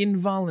become an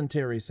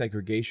involuntary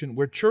segregation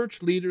where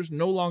church leaders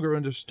no longer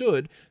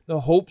understood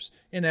the hopes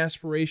and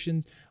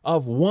aspirations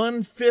of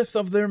 1/5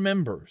 of their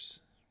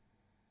members.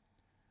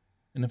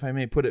 And if I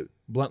may put it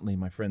bluntly,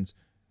 my friends,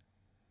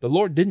 the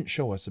Lord didn't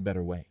show us a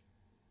better way.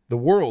 The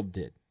world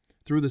did,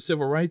 through the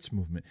civil rights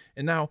movement.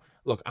 And now,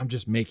 look, I'm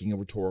just making a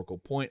rhetorical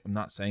point. I'm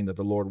not saying that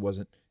the Lord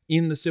wasn't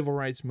in the civil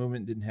rights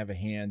movement, didn't have a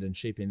hand in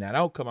shaping that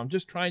outcome. I'm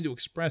just trying to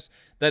express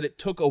that it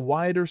took a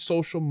wider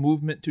social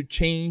movement to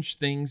change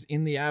things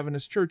in the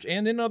Adventist church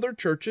and in other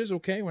churches,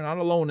 okay? We're not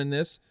alone in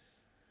this.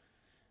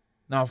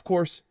 Now, of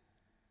course,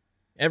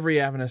 every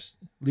Adventist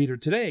leader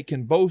today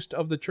can boast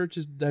of the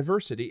church's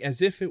diversity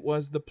as if it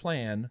was the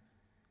plan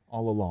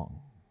all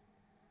along.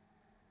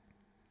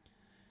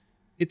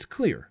 It's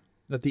clear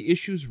that the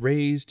issues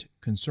raised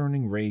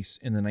concerning race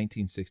in the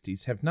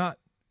 1960s have not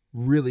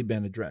really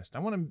been addressed. I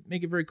want to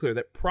make it very clear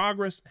that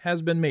progress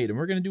has been made, and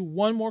we're going to do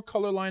one more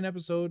color line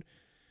episode,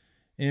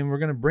 and we're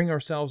going to bring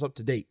ourselves up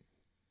to date.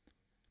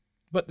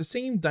 But the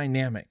same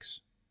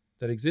dynamics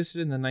that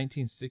existed in the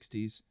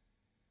 1960s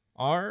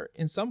are,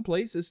 in some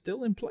places,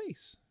 still in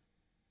place.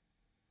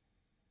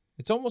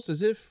 It's almost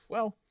as if,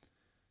 well,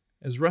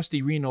 as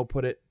Rusty Reno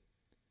put it,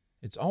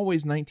 it's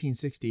always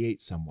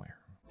 1968 somewhere.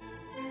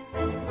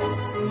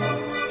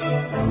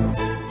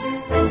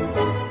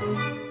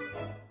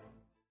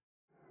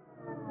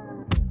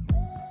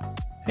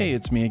 Hey,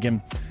 it's me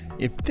again.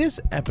 If this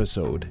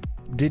episode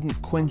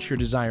didn't quench your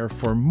desire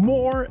for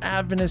more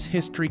Adventist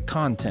history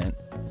content,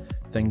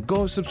 then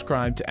go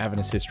subscribe to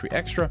Adventist History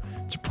Extra.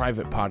 It's a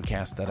private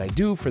podcast that I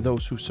do for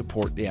those who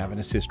support the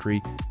Adventist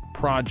History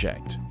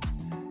Project.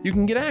 You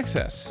can get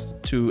access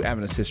to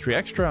Adventist History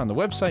Extra on the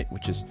website,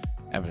 which is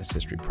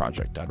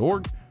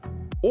AdventistHistoryProject.org,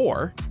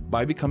 or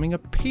by becoming a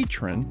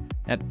patron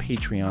at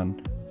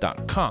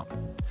patreon.com.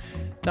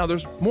 Now,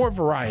 there's more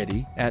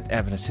variety at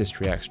Adventist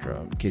History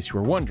Extra, in case you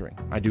were wondering.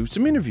 I do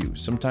some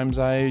interviews. Sometimes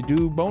I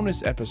do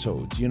bonus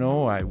episodes.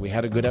 We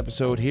had a good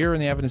episode here in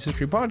the Adventist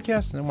History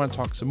Podcast, and I want to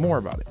talk some more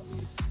about it.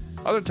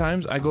 Other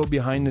times, I go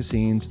behind the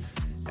scenes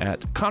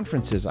at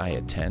conferences I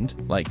attend,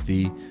 like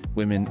the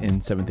Women in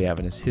Seventh-day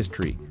Adventist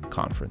History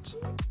Conference.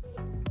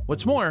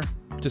 What's more,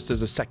 just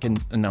as a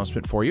second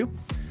announcement for you.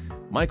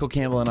 Michael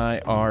Campbell and I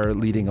are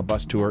leading a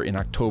bus tour in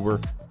October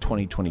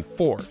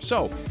 2024.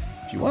 So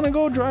if you want to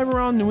go drive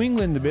around New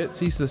England a bit,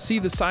 see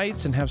the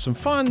sights and have some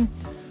fun,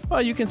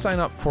 well, you can sign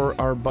up for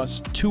our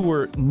bus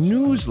tour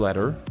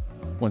newsletter,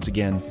 once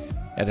again,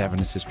 at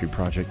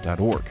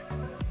AdventistHistoryProject.org.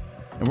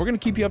 And we're going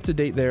to keep you up to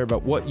date there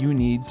about what you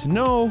need to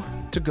know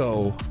to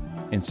go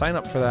and sign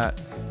up for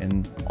that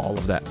and all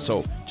of that.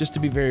 So just to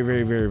be very,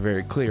 very, very,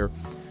 very clear,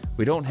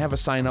 we don't have a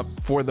sign up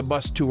for the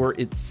bus tour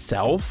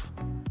itself,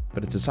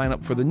 but it's a sign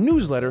up for the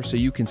newsletter so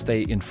you can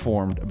stay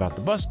informed about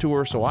the bus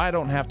tour, so I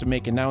don't have to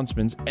make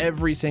announcements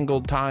every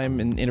single time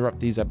and interrupt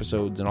these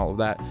episodes and all of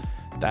that.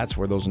 That's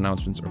where those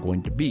announcements are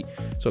going to be.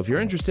 So if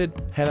you're interested,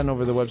 head on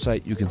over to the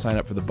website. You can sign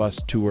up for the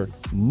bus tour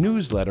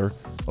newsletter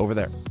over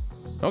there.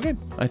 Okay,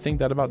 I think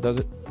that about does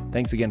it.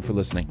 Thanks again for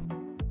listening.